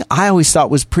something I always thought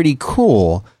was pretty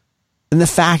cool in the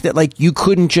fact that like you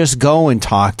couldn't just go and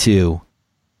talk to,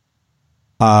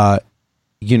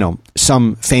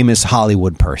 some famous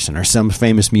Hollywood person or some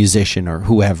famous musician or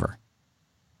whoever.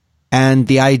 And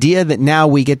the idea that now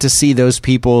we get to see those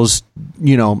people's,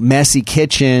 messy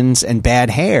kitchens and bad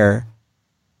hair,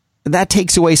 that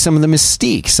takes away some of the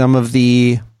mystique, some of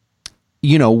the,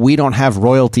 we don't have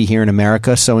royalty here in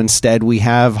America, so instead we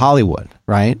have Hollywood,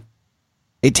 right?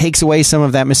 It takes away some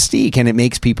of that mystique, and it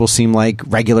makes people seem like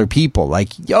regular people.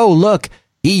 Like, yo, look,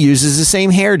 he uses the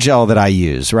same hair gel that I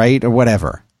use, right? Or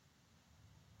whatever.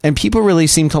 And people really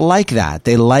seem to like that.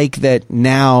 They like that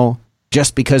now,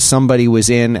 just because somebody was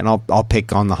in, and I'll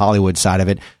pick on the Hollywood side of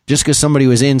it, just because somebody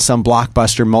was in some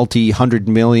blockbuster multi-$100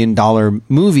 million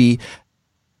movie,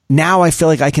 now I feel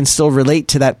like I can still relate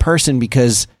to that person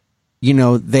because,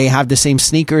 they have the same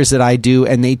sneakers that I do,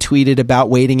 and they tweeted about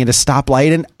waiting at a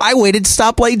stoplight, and I waited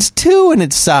stoplights too, and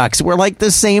it sucks. We're like the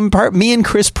same part. Me and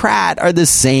Chris Pratt are the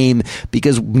same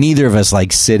because neither of us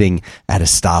like sitting at a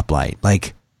stoplight.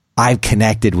 Like, I've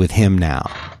connected with him now.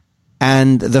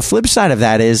 And the flip side of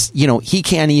that is, he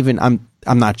can't even, I'm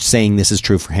not saying this is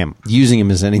true for him, using him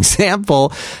as an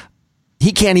example,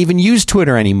 he can't even use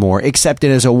Twitter anymore, except it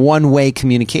as a one-way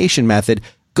communication method.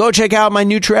 Go check out my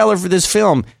new trailer for this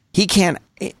film. He can't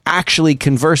actually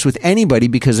converse with anybody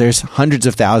because there's hundreds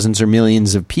of thousands or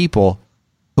millions of people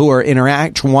who are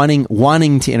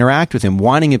wanting to interact with him,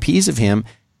 wanting a piece of him.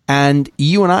 And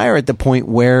you and I are at the point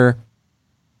where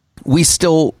we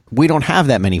don't have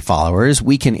that many followers.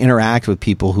 We can interact with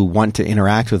people who want to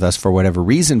interact with us for whatever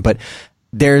reason, but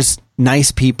there's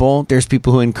nice people. There's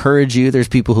people who encourage you. There's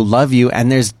people who love you.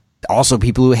 And there's also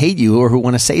people who hate you or who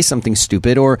want to say something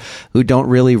stupid or who don't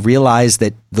really realize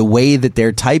that the way that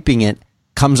they're typing it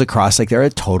comes across like they're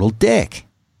a total dick,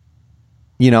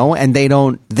 and they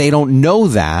don't know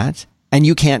that. And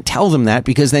you can't tell them that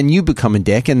because then you become a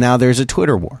dick. And now there's a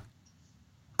Twitter war.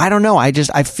 I don't know. I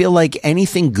feel like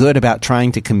anything good about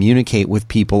trying to communicate with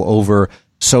people over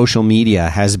social media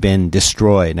has been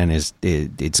destroyed and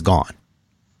it's gone.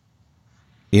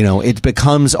 You know, it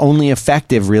becomes only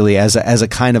effective really as a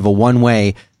kind of a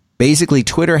one-way. Basically,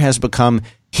 Twitter has become,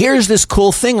 here's this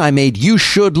cool thing I made, you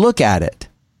should look at it.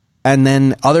 And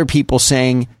then other people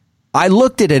saying, I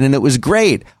looked at it and it was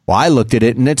great. Well, I looked at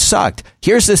it and it sucked.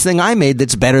 Here's this thing I made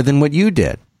that's better than what you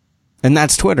did. And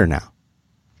that's Twitter now.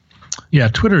 Yeah,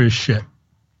 Twitter is shit.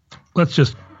 Let's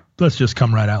just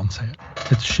come right out and say it.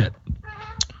 It's shit.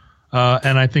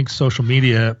 And I think social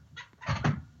media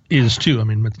is too. I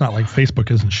mean, it's not like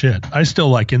Facebook isn't shit. I still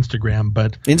like Instagram,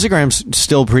 but Instagram's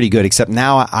still pretty good, except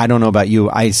now I don't know about you.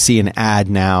 I see an ad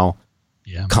now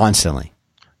constantly.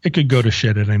 It could go to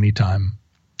shit at any time.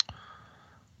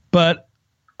 But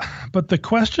the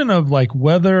question of like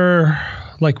whether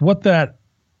like what that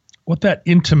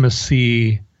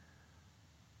intimacy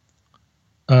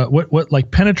what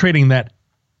like penetrating that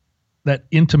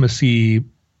intimacy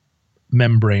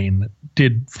membrane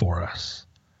did for us.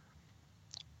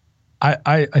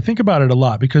 I think about it a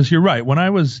lot because you're right. When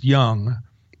I was young,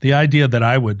 the idea that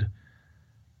I would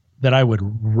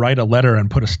write a letter and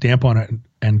put a stamp on it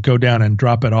and go down and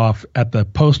drop it off at the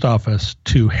post office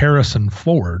to Harrison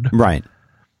Ford. Right.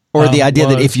 Or the idea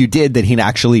that if you did, that he'd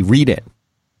actually read it.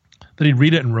 That he'd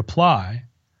read it and reply.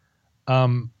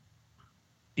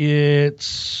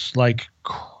 It's like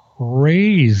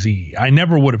crazy. I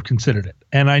never would have considered it.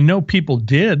 And I know people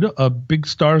did. Big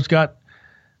stars got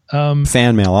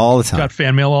fan mail all the time. Got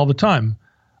fan mail all the time.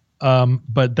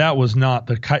 But that was not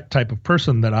the type of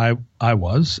person that I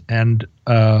was. And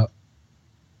the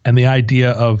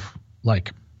idea of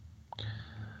like,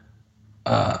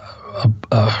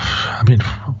 I mean,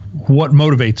 what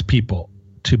motivates people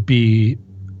to be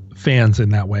fans in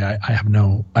that way? I have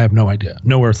no idea,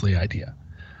 no earthly idea.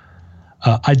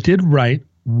 I did write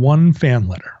one fan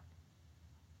letter,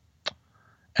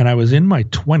 and I was in my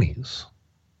 20s.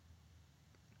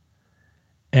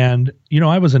 And, you know,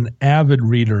 I was an avid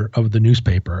reader of the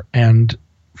newspaper, and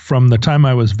from the time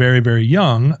I was very, very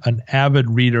young, an avid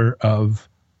reader of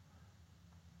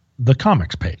the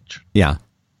comics page. Yeah.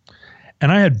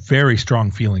 And I had very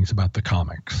strong feelings about the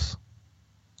comics,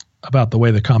 about the way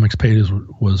the comics page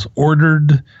was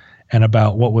ordered, and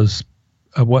about what was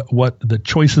what the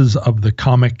choices of the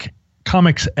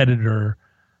comics editor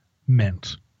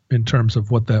meant in terms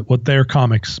of what their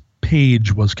comics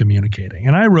page was communicating.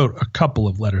 And I wrote a couple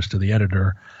of letters to the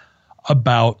editor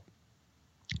about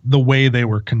the way they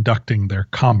were conducting their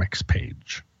comics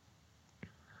page.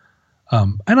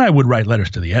 And I would write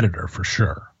letters to the editor for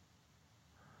sure.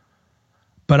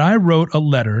 But I wrote a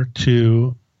letter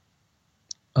to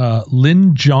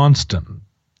Lynn Johnston,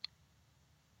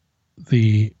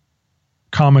 the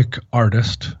comic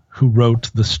artist who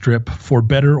wrote the strip For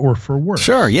Better or For Worse.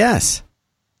 Sure, yes.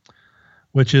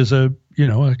 Which is a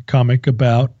comic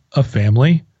about a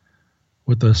family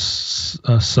with a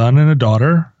son and a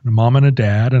daughter, a mom and a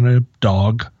dad and a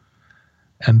dog,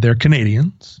 and they're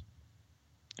Canadians.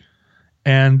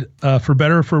 And For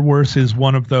Better or For Worse is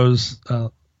one of those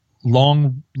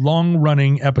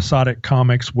long-running episodic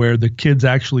comics where the kids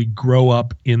actually grow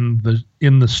up in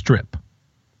the strip.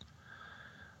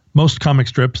 Most comic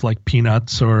strips like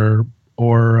Peanuts or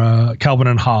Calvin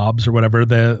and Hobbes or whatever,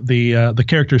 the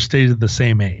characters stayed at the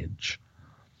same age.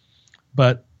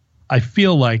 But I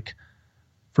feel like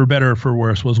For Better or For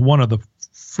Worse was one of the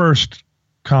first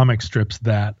comic strips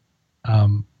that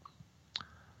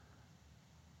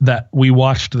we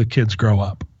watched the kids grow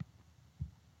up.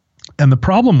 And the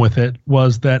problem with it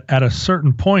was that at a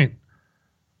certain point,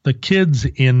 the kids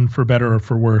in For Better or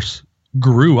For Worse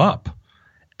grew up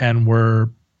and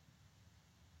were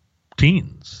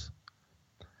teens.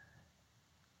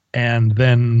 And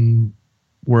then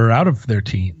were out of their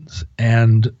teens.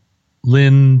 And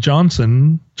Lynn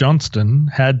Johnston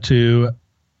had to,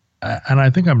 and I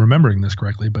think I'm remembering this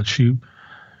correctly, but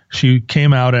she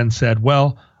came out and said,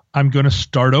 well, I'm going to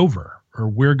start over, or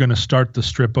we're going to start the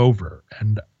strip over.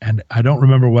 And I don't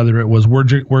remember whether it was we're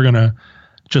going to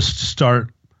just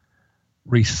start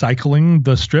recycling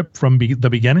the strip from the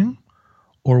beginning,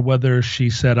 or whether she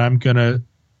said, I'm going to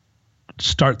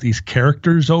start these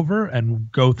characters over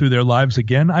and go through their lives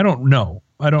again. I don't know.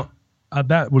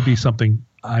 That would be something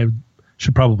I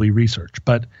should probably research.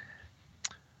 But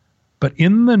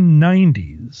in the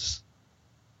 90s,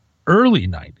 early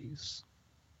 90s,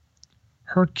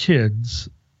 her kids,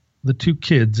 the two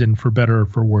kids in For Better or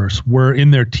For Worse, were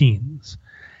in their teens,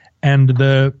 and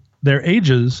their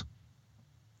ages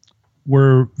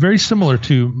were very similar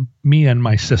to me and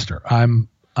my sister.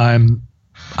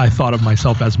 I thought of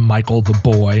myself as Michael the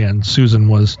boy, and Susan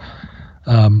was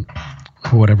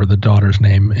whatever the daughter's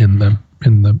name in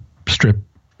the strip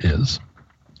is.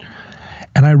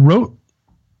 And I wrote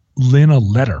Lynn a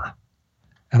letter,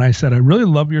 and I said, I really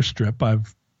love your strip.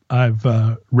 I've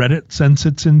read it since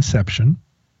its inception.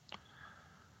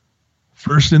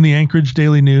 First in the Anchorage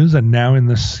Daily News and now in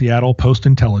the Seattle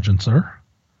Post-Intelligencer.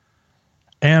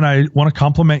 And I want to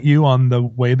compliment you on the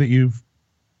way that you've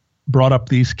brought up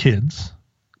these kids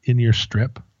in your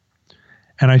strip.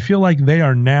 And I feel like they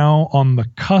are now on the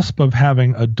cusp of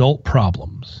having adult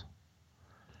problems.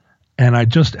 And I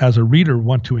just, as a reader,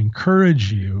 want to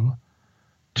encourage you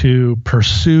to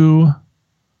pursue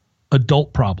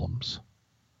adult problems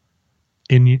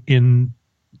to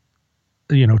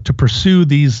pursue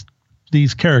these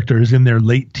characters in their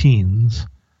late teens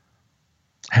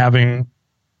having,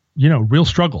 real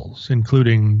struggles,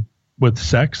 including with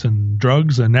sex and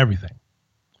drugs and everything.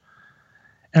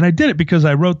 And I did it because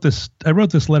I wrote this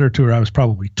letter to her. I was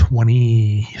probably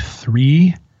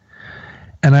 23,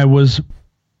 and I was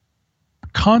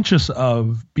conscious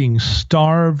of being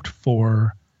starved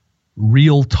for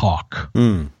real talk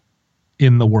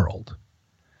in the world,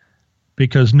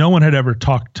 because no one had ever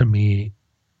talked to me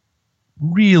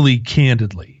really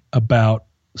candidly about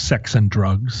sex and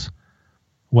drugs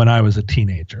when I was a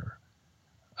teenager.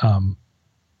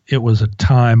 It was a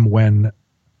time when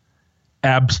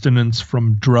abstinence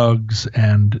from drugs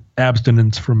and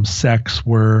abstinence from sex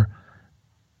were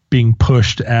being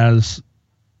pushed as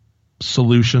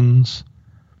solutions,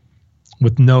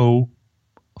 with no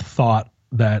thought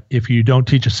that if you don't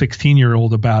teach a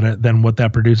 16-year-old about it, then what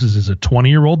that produces is a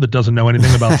 20-year-old that doesn't know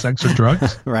anything about sex or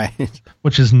drugs. Right.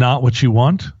 Which is not what you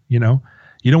want. You don't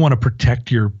want to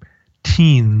protect your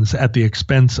teens at the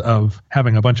expense of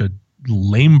having a bunch of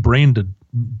lame-brained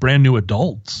brand new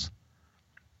adults.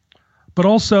 But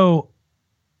also,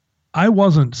 I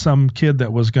wasn't some kid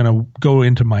that was going to go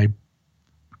into my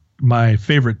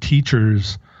favorite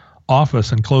teacher's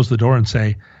office and close the door and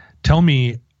say, tell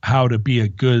me how to be a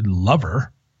good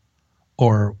lover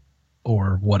or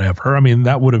whatever. I mean,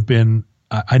 that would have been,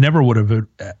 I never would have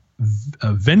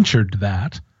ventured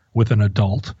that with an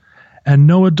adult. And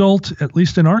no adult, at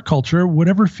least in our culture, would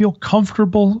ever feel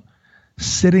comfortable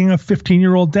sitting a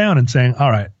 15-year-old down and saying,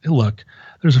 all right, look,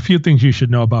 there's a few things you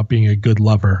should know about being a good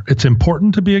lover. It's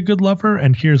important to be a good lover,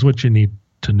 and here's what you need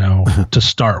to know to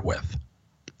start with.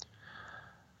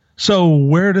 So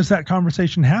where does that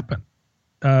conversation happen?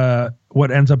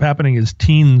 What ends up happening is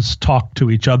teens talk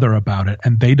to each other about it,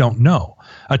 and they don't know.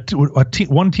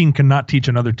 One teen cannot teach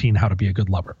another teen how to be a good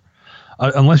lover,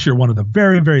 unless you're one of the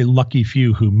very, very lucky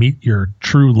few who meet your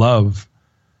true love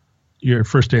your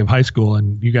first day of high school,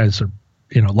 and you guys are,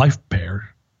 life pair.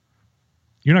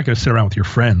 You're not going to sit around with your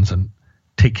friends and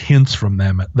take hints from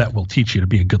them that will teach you to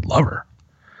be a good lover.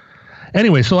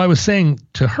 Anyway, so I was saying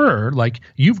to her, like,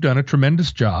 you've done a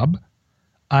tremendous job.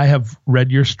 I have read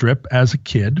your strip as a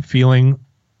kid, feeling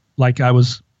like I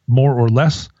was more or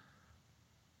less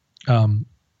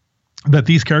that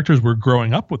these characters were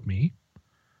growing up with me.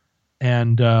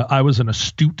 And I was an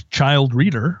astute child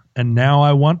reader. And now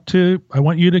I want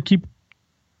you to keep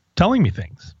telling me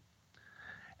things.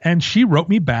 And she wrote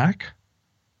me back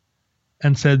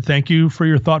and said, thank you for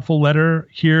your thoughtful letter.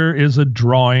 Here is a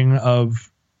drawing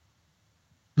of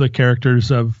the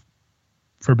characters of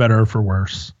For Better or For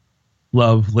Worse.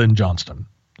 Love, Lynn Johnston.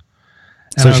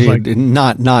 And so she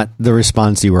not the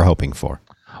response you were hoping for.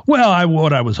 Well,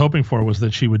 what I was hoping for was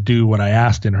that she would do what I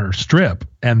asked in her strip.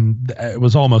 And it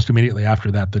was almost immediately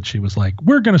after that she was like,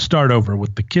 we're going to start over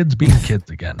with the kids being kids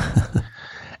again.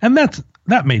 And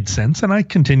that made sense. And I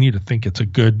continue to think it's a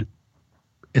good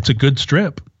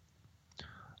strip.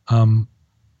 And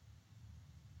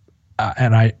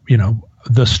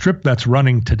the strip that's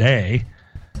running today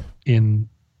in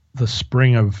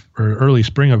the early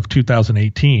spring of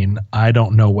 2018, I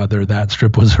don't know whether that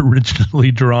strip was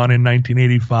originally drawn in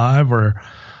 1985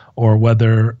 or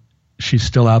whether she's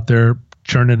still out there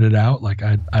churning it out. Like,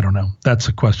 I don't know. That's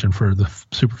a question for the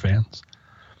super fans.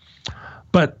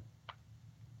 But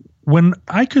when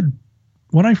I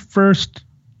first...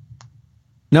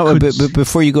 No, but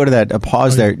before you go to that, a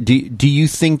pause there. Do you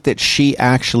think that she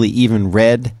actually even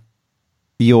read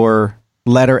your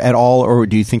letter at all, or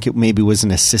do you think it maybe was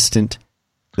an assistant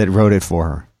that wrote it for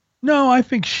her? No, I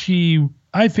think she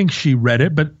read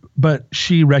it, but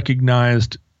she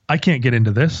recognized, I can't get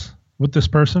into this with this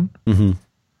person. Mm-hmm.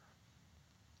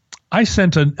 I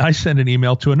sent an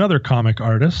email to another comic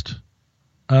artist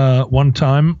one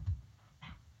time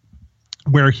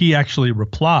where he actually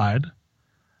replied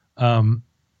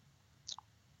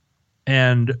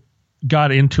and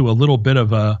got into a little bit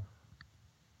of a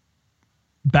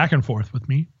back and forth with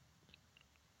me.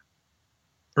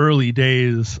 Early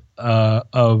days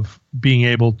of being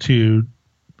able to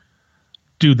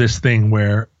do this thing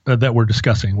where that we're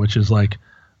discussing, which is like,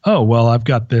 oh, well, I've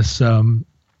got this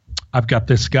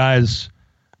guy's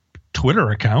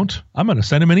Twitter account. I'm going to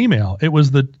send him an email. It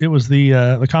was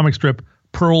the comic strip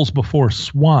Pearls Before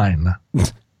Swine,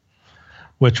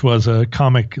 which was a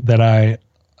comic that I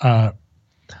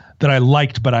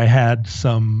liked, but I had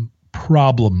some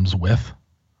problems with.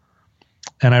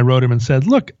 And I wrote him and said,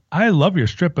 look, I love your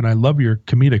strip and I love your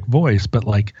comedic voice, but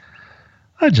like,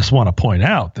 I just want to point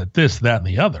out that this, that, and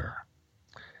the other.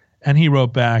 And he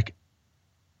wrote back,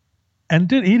 and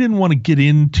he didn't want to get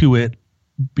into it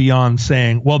beyond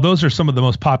saying, well, those are some of the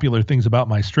most popular things about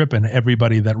my strip, and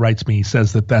everybody that writes me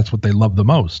says that that's what they love the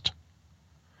most.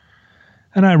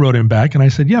 And I wrote him back and I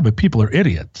said, yeah, but people are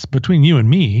idiots. Between you and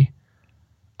me,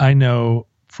 I know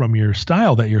from your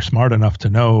style that you're smart enough to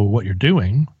know what you're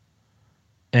doing.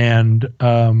 And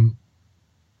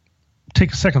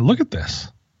take a second look at this.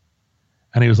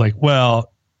 And he was like,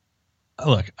 well,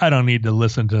 look, I don't need to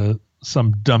listen to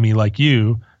some dummy like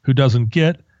you who doesn't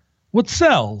get what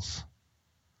sells.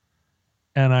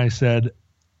 And I said,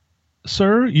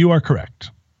 sir, you are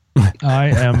correct.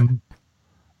 I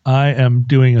am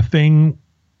doing a thing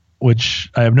which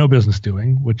I have no business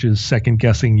doing, which is second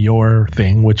guessing your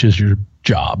thing, which is your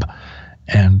job.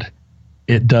 And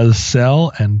it does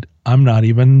sell, and I'm not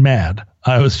even mad.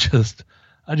 I just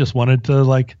wanted to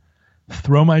like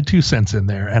throw my 2 cents in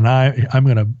there, and I'm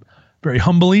going to very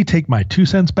humbly take my 2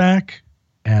 cents back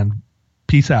and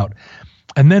peace out.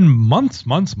 And then months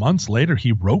later,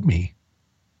 he wrote me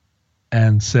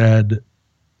and said,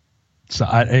 so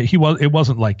it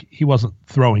wasn't like he wasn't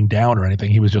throwing down or anything.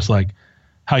 He was just like,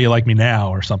 how you like me now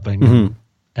or something. Mm-hmm.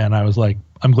 And I was like,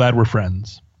 I'm glad we're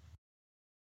friends.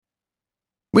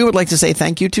 We would like to say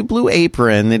thank you to Blue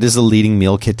Apron. It is a leading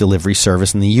meal kit delivery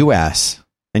service in the U.S.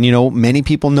 And, you know, many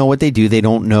people know what they do. They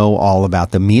don't know all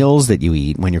about the meals that you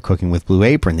eat when you're cooking with Blue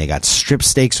Apron. They got strip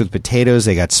steaks with potatoes.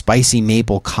 They got spicy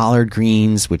maple collard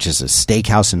greens, which is a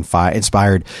steakhouse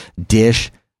inspired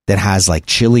dish that has like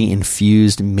chili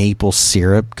infused maple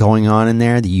syrup going on in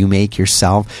there that you make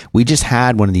yourself. We just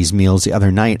had one of these meals the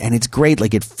other night, and it's great.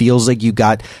 Like, it feels like you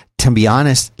got, to be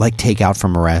honest, like takeout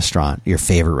from a restaurant, your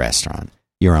favorite restaurant,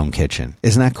 your own kitchen.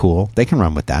 Isn't that cool? They can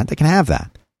run with that. They can have that.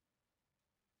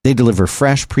 They deliver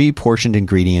fresh, pre-portioned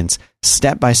ingredients,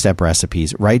 step-by-step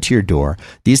recipes right to your door.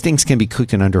 These things can be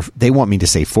cooked in under, they want me to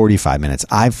say 45 minutes.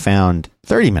 I've found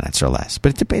 30 minutes or less,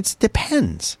 but it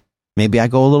depends. Maybe I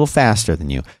go a little faster than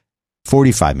you.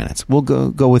 45 minutes. We'll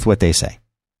go with what they say.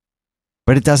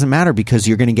 But it doesn't matter, because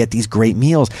you're going to get these great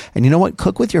meals. And you know what?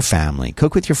 Cook with your family.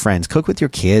 Cook with your friends. Cook with your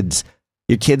kids.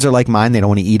 Your kids are like mine. They don't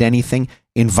want to eat anything.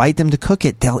 Invite them to cook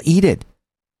it. They'll eat it.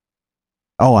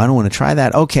 Oh, I don't want to try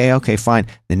that. Okay, fine.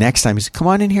 The next time you say, come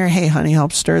on in here. Hey, honey,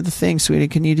 help stir the thing. Sweetie,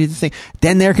 can you do the thing?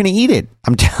 Then they're going to eat it.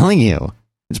 I'm telling you.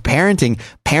 It's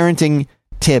parenting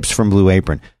tips from Blue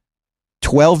Apron.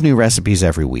 12 new recipes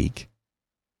every week.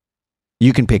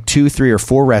 You can pick 2, 3, or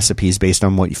 4 recipes based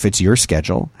on what fits your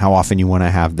schedule, how often you want to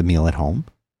have the meal at home.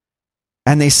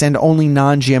 And they send only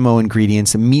non-GMO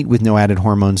ingredients, meat with no added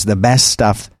hormones, the best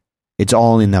stuff. It's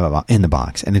all in the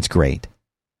box, and it's great.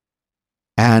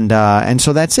 And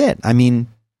so that's it. I mean,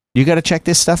 you got to check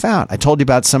this stuff out. I told you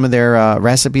about some of their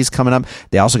recipes coming up.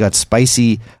 They also got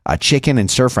spicy chicken and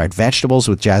stir-fried vegetables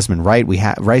with jasmine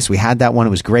rice. We had that one.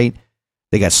 It was great.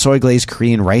 They got soy glazed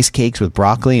Korean rice cakes with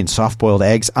broccoli and soft boiled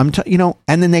eggs. And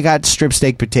then they got strip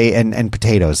steak and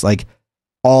potatoes. Like,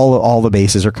 all the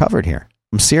bases are covered here.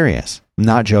 I'm serious. I'm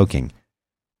not joking.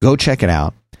 Go check it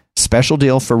out. Special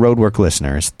deal for Roadwork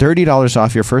listeners: $30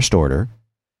 off your first order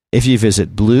if you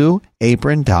visit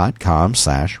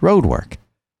blueapron.com/roadwork.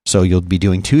 So you'll be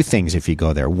doing 2 things if you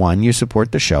go there. 1, you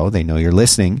support the show. They know you're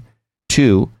listening.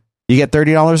 2, you get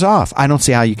 $30 off. I don't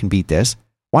see how you can beat this.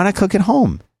 Why not cook at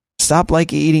home? Stop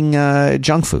eating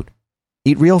junk food.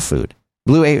 Eat real food.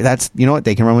 That's, you know what?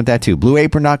 They can run with that too.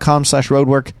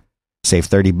 blueapron.com/roadwork. Save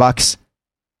 $30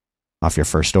 off your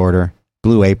first order.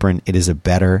 Blue Apron. It is a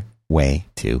better way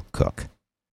to cook.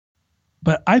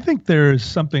 But I think there's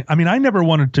something, I mean, I never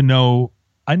wanted to know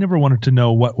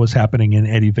what was happening in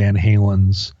Eddie Van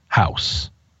Halen's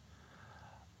house.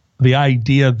 The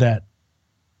idea that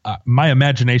my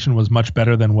imagination was much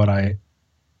better than what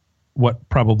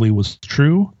probably was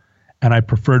true. And I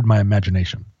preferred my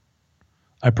imagination.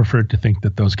 I preferred to think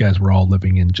that those guys were all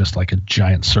living in just like a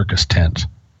giant circus tent,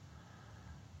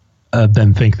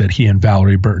 than think that he and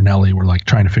Valerie Bertinelli were like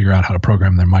trying to figure out how to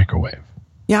program their microwave.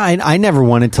 Yeah, I never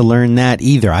wanted to learn that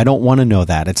either. I don't want to know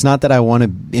that. It's not that I want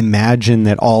to imagine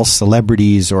that all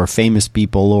celebrities or famous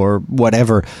people or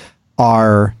whatever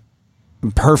are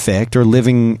perfect or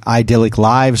living idyllic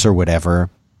lives or whatever.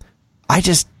 I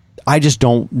just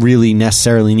don't really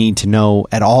necessarily need to know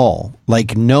at all.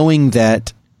 Like knowing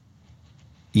that,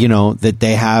 that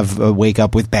they have a wake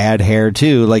up with bad hair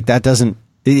too, like that doesn't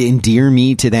endear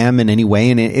me to them in any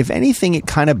way. And if anything, it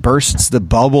kind of bursts the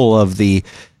bubble of the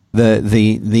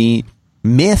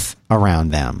myth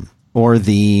around them or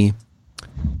the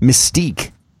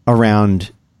mystique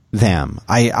around them.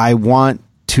 I want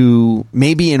to,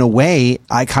 maybe in a way,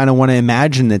 I kind of want to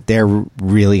imagine that they're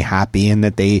really happy and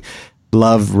that they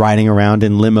love riding around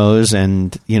in limos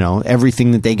and,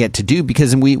 everything that they get to do,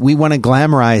 because we want to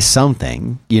glamorize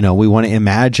something, we want to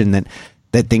imagine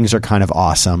that things are kind of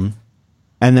awesome.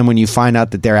 And then when you find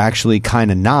out that they're actually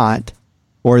kind of not,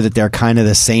 or that they're kind of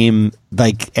the same,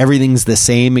 like everything's the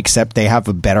same except they have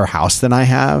a better house than I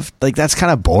have, like that's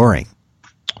kind of boring.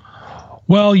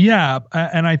 Well, yeah.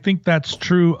 And I think that's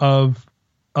true of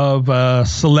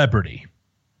celebrity.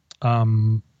 I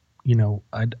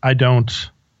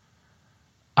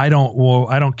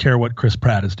don't care what Chris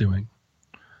Pratt is doing.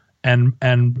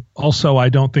 And also I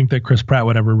don't think that Chris Pratt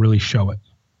would ever really show it.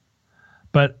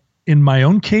 But in my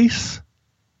own case,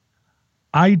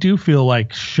 I do feel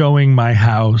like showing my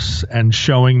house and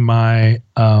showing my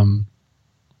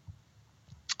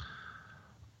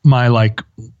my like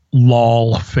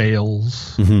lol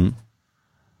fails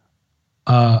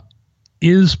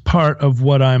is part of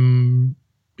what I'm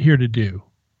here to do.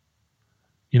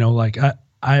 Like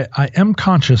I am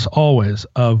conscious always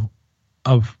of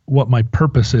what my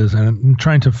purpose is, and I'm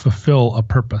trying to fulfill a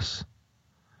purpose.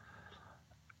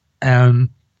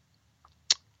 And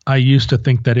I used to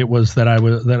think that it was that I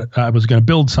was going to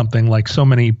build something like so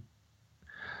many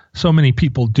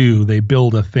people do. They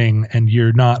build a thing and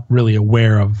you're not really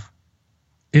aware of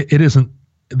it. It isn't,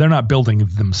 they're not building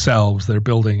themselves. They're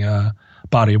building a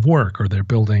body of work, or they're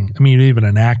building, even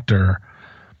an actor,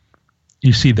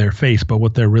 you see their face, but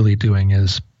what they're really doing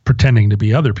is pretending to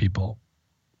be other people.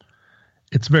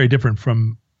 It's very different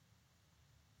from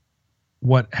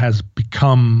what has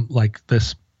become like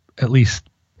this, at least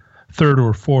third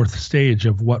or fourth stage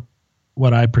of what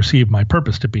I perceive my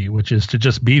purpose to be, which is to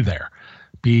just be there,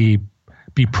 be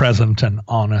present and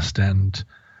honest and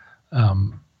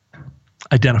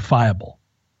identifiable.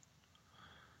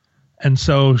 And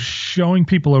so showing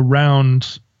people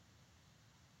around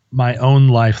my own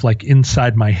life, like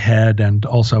inside my head and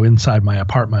also inside my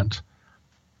apartment,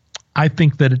 I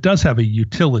think that it does have a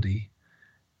utility.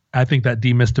 I think that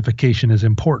demystification is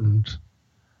important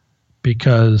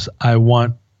because I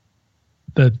want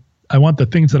the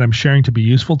things that I'm sharing to be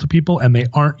useful to people, and they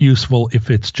aren't useful if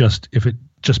it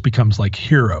just becomes like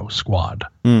Hero Squad.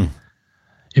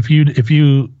 If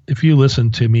you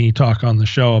listen to me talk on the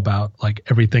show about like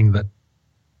everything that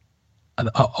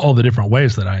all the different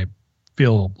ways that I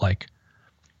feel like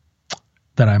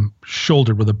that I'm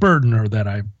shouldered with a burden, or that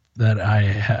I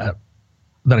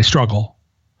struggle,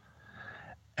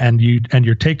 and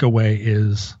your takeaway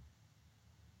is,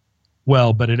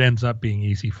 well, but it ends up being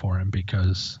easy for him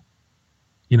because,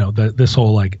 this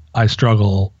whole like I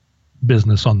struggle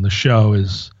business on the show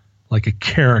is like a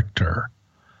character,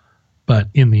 but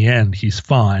in the end he's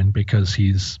fine because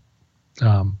he's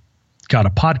got a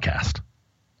podcast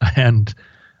and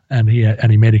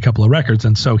he made a couple of records,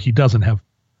 and so he doesn't have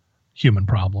human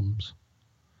problems.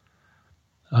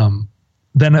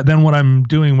 Then what I'm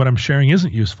doing, what I'm sharing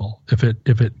isn't useful if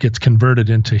it gets converted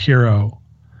into hero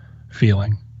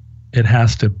feeling. It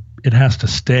has to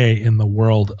stay in the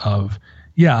world of,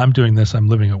 yeah, I'm doing this, I'm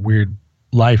living a weird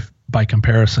life by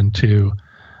comparison to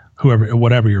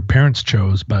whatever your parents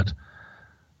chose, but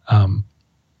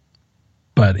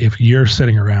if you're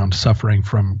sitting around suffering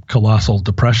from colossal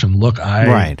depression, look,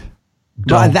 right.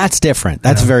 Well, that's different.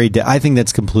 That's I think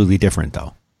that's completely different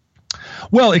though.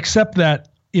 Well, except that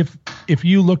if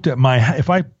you looked at if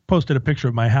I posted a picture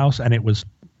of my house and it was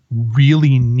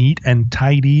really neat and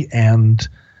tidy and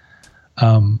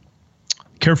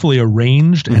carefully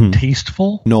arranged and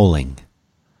tasteful, knolling.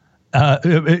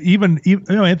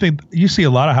 I think you see a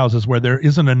lot of houses where there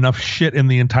isn't enough shit in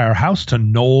the entire house to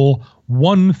knoll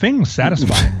one thing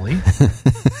satisfyingly.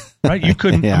 Right? You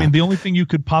couldn't. Yeah. The only thing you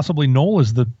could possibly knoll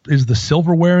is the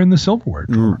silverware in the silverware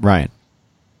drawer. Right.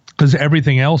 Because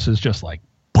everything else is just like,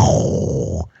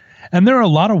 and there are a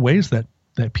lot of ways that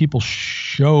people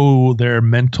show their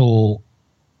mental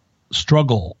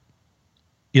struggle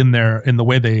in the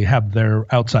way they have their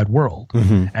outside world,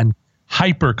 and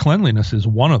hyper cleanliness is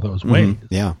one of those ways.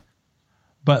 Yeah.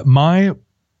 But my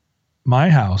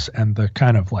house and the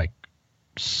kind of like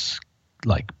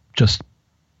just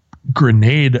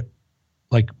grenade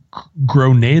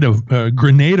of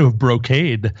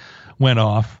brocade went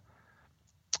off.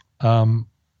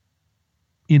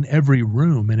 in every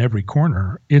room, in every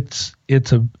corner. It's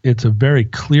a very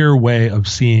clear way of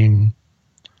seeing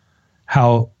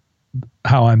how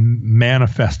I'm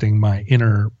manifesting my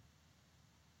inner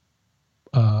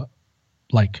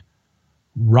like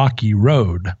rocky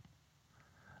road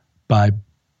by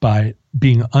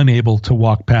being unable to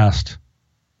walk past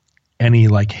any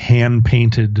like hand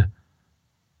painted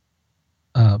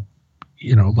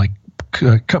like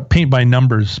paint by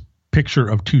numbers picture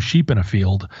of two sheep in a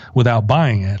field without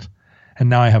buying it, and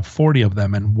now I have 40 of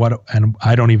them, and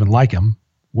I don't even like them.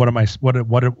 What am I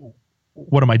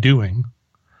doing?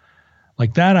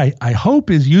 Like that, I hope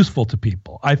is useful to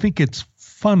people. I think it's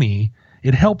funny.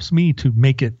 It helps me to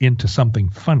make it into something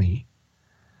funny.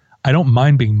 I don't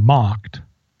mind being mocked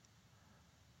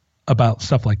about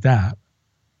stuff like that.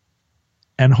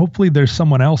 And hopefully there's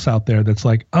someone else out there that's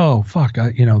like, oh, fuck,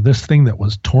 this thing that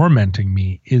was tormenting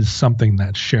me is something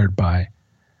that's shared by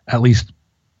at least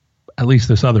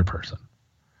this other person.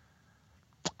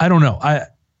 I don't know.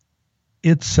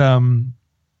 It's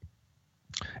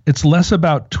less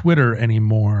about Twitter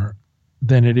anymore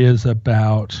than it is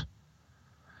about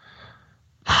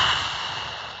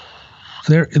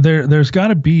there's got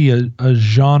to be a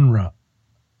genre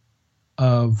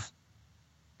of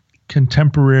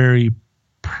contemporary,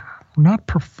 not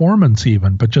performance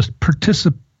even, but just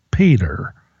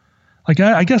participator. Like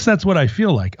I guess that's what I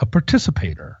feel like, a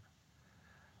participator.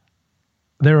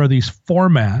 There are these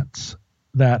formats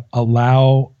that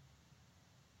allow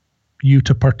you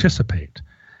to participate.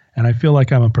 And I feel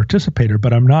like I'm a participator,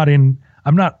 but I'm not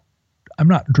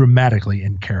dramatically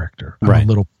in character. I'm a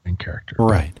little bit in character.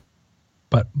 Right.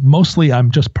 But mostly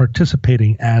I'm just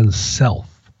participating as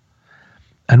self.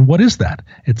 And what is that?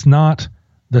 It's not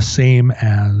the same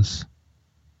as,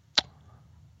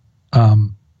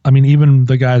 even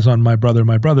the guys on My Brother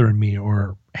and Me,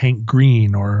 or Hank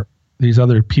Green, or these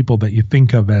other people that you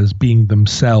think of as being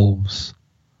themselves.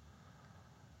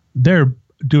 They're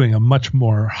doing a much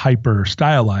more hyper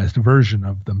stylized version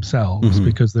of themselves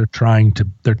because they're trying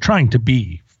to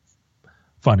be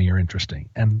funny or interesting.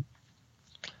 And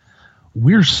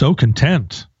we're so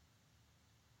content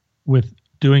with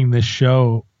doing this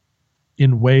show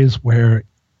in ways where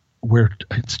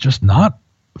it's just not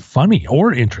funny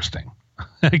or interesting,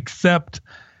 except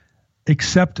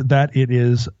that it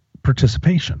is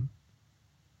participation.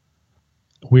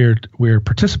 We're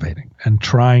participating and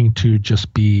trying to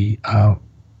just be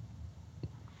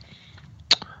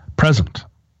present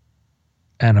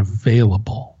and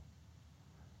available.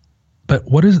 But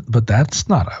that's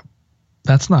not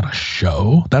a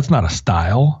show. That's not a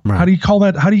style. Right. How do you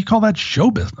call that show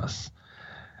business?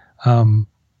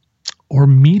 Or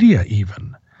media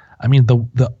even. I mean,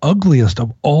 the ugliest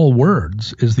of all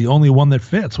words is the only one that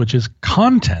fits, which is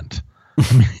content.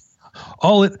 I mean,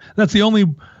 that's the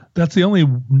only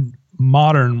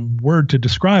modern word to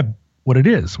describe what it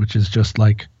is, which is just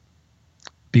like,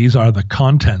 these are the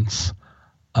contents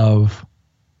of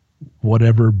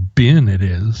whatever bin it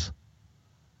is.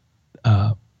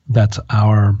 That's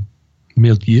our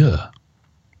milieu.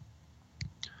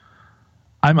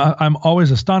 I'm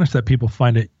always astonished that people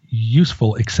find it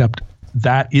useful, except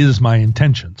that is my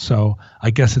intention. So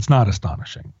I guess it's not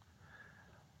astonishing.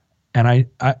 And I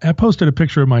posted a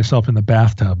picture of myself in the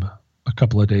bathtub a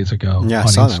couple of days ago. Yeah, I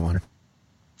saw that one.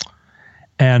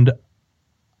 And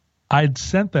I'd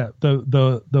sent that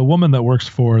the woman that works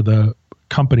for the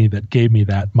company that gave me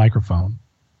that microphone,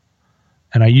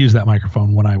 and I used that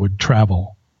microphone when I would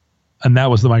travel, and that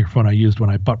was the microphone I used when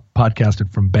I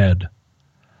podcasted from bed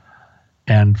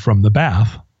and from the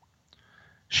bath.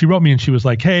 She wrote me and she was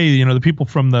like, "Hey, the people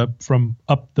from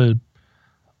up the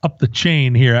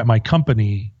chain here at my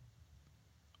company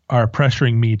are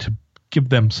pressuring me to give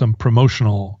them some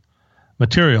promotional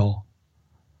material."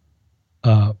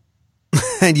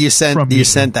 And you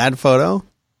sent that photo?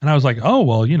 And I was like, oh,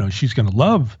 well, she's going to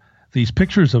love these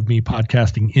pictures of me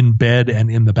podcasting in bed and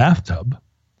in the bathtub.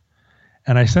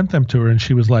 And I sent them to her, and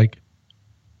she was like,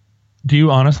 do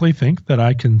you honestly think that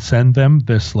I can send them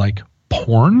this like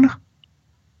porn?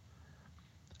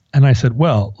 And I said,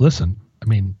 well, listen, I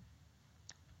mean,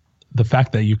 the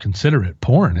fact that you consider it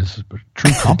porn is a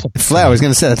true compliment. I was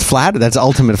going to say that's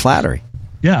ultimate flattery.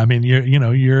 Yeah, I mean, you're in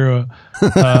a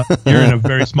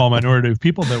very small minority of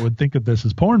people that would think of this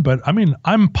as porn, but I mean,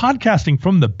 I'm podcasting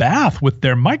from the bath with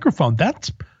their microphone.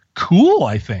 That's cool,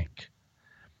 I think.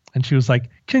 And she was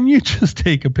like, can you just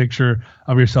take a picture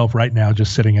of yourself right now,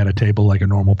 just sitting at a table like a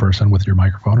normal person with your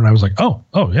microphone? And I was like, oh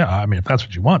yeah, I mean, if that's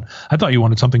what you want. I thought you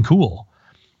wanted something cool.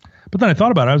 But then I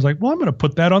thought about it. I was like, well, I'm going to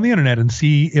put that on the internet and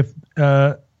see if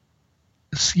that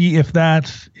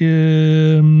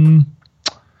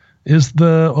is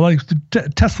the like to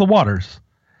test the waters,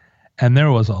 and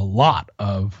there was a lot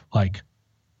of like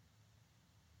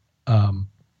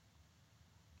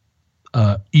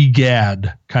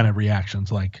egad kind of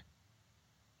reactions, like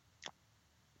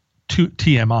to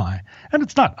TMI. And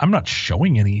it's not, I'm not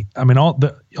showing any, I mean,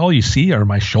 all you see are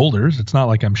my shoulders. It's not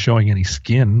like I'm showing any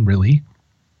skin really,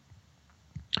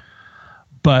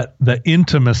 but the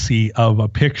intimacy of a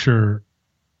picture,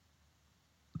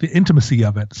 the intimacy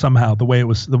of it somehow, the way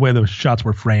those shots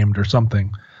were framed or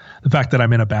something, the fact that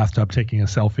I'm in a bathtub taking a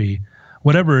selfie,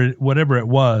 whatever it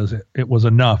was, it was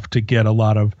enough to get a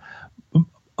lot of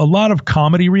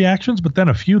comedy reactions, but then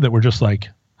a few that were just like,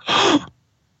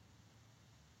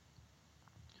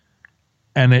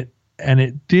 and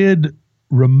it did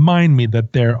remind me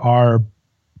that there are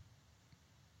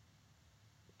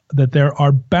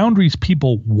boundaries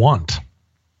people want,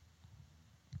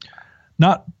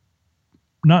 not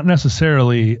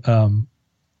necessarily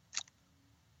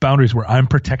boundaries where I'm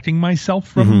protecting myself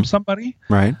from somebody,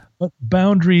 right? But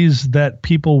boundaries that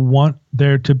people want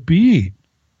there to be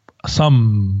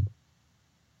some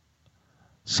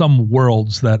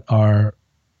worlds that are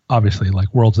obviously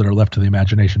like worlds that are left to the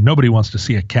imagination. Nobody wants to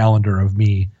see a calendar of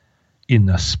me in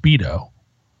a Speedo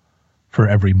for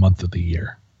every month of the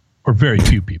year, or very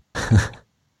few people.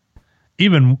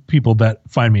 Even people that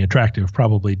find me attractive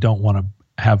probably don't want to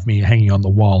have me hanging on the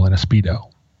wall in a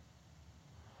Speedo.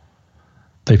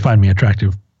 They find me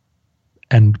attractive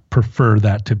and prefer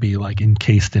that to be like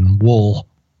encased in wool.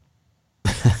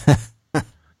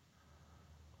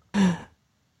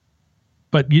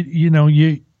 But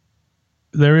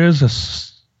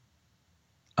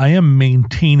I am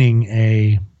maintaining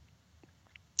a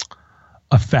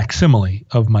facsimile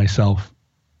of myself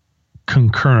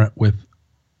concurrent with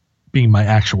being my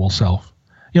actual self.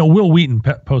 Will Wheaton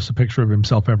posts a picture of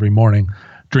himself every morning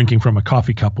drinking from a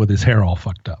coffee cup with his hair all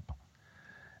fucked up.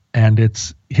 And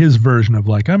it's his version of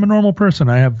like, I'm a normal person.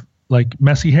 I have like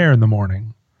messy hair in the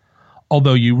morning.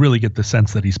 Although you really get the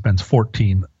sense that he spends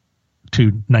 14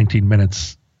 to 19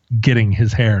 minutes getting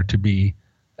his hair to be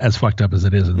as fucked up as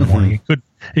it is in the morning.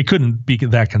 It couldn't be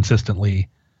that consistently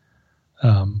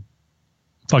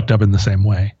fucked up in the same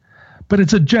way. But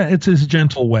it's his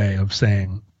gentle way of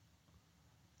saying,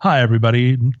 hi,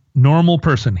 everybody, normal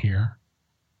person here.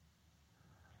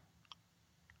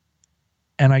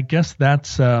 And I guess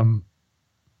that's, boy,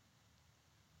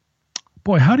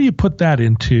 how do you put that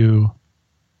into,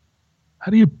 how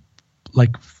do you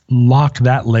like lock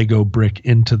that Lego brick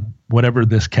into whatever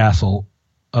this castle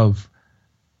of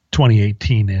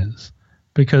 2018 is?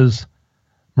 Because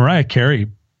Mariah Carey,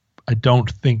 I don't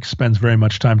think spends very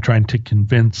much time trying to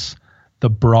convince the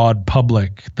broad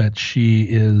public that she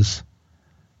is,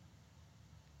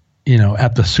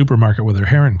 at the supermarket with her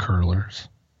hair in curlers.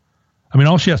 I mean,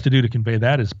 all she has to do to convey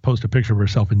that is post a picture of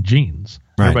herself in jeans.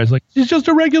 Right. Everybody's like, she's just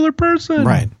a regular person.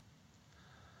 Right.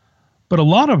 But a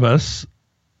lot of us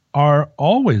are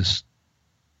always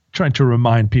trying to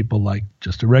remind people like,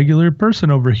 just a regular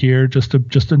person over here, just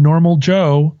a normal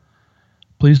Joe.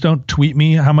 Please don't tweet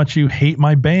me how much you hate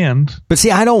my band. But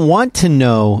see, I don't want to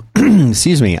know,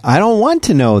 excuse me, I don't want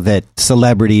to know that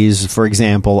celebrities, for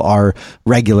example, are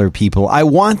regular people. I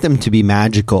want them to be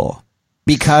magical.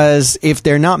 Because if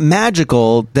they're not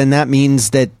magical, then that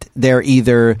means that they're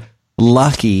either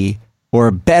lucky or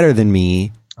better than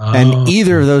me. Oh. And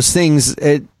either of those things,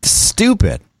 it's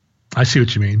stupid. I see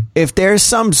what you mean. If there's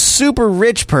some super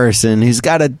rich person who's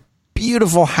got a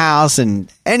beautiful house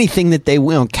and anything that they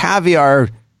will, caviar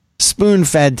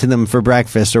spoon-fed to them for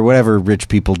breakfast or whatever rich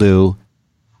people do,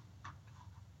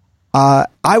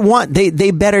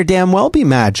 they better damn well be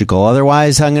magical.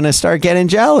 Otherwise, I'm going to start getting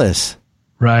jealous.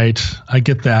 Right. I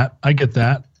get that.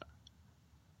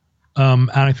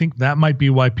 And I think that might be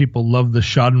why people love the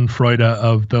schadenfreude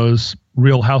of those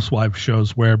Real Housewives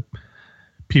shows where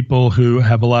people who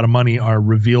have a lot of money are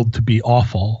revealed to be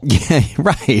awful. Yeah,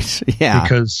 right. Yeah.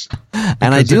 Because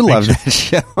and I do love that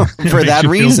show for that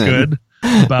reason. Feel good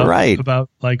about, right.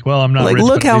 About like, well, I'm not like, rich,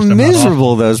 look how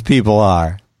miserable those people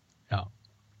are. Yeah.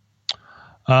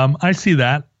 I see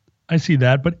that.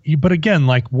 But again,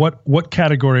 like what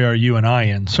category are you and I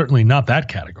in? Certainly not that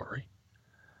category.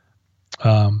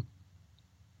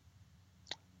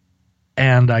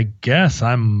 And I guess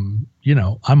I'm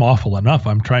awful enough.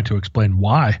 I'm trying to explain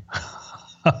why.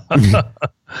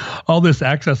 All this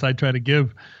access I try to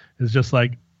give is just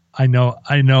like, I know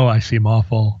I seem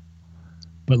awful,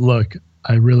 but look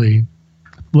how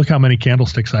many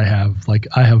candlesticks I have. Like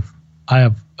I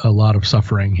have a lot of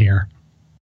suffering here.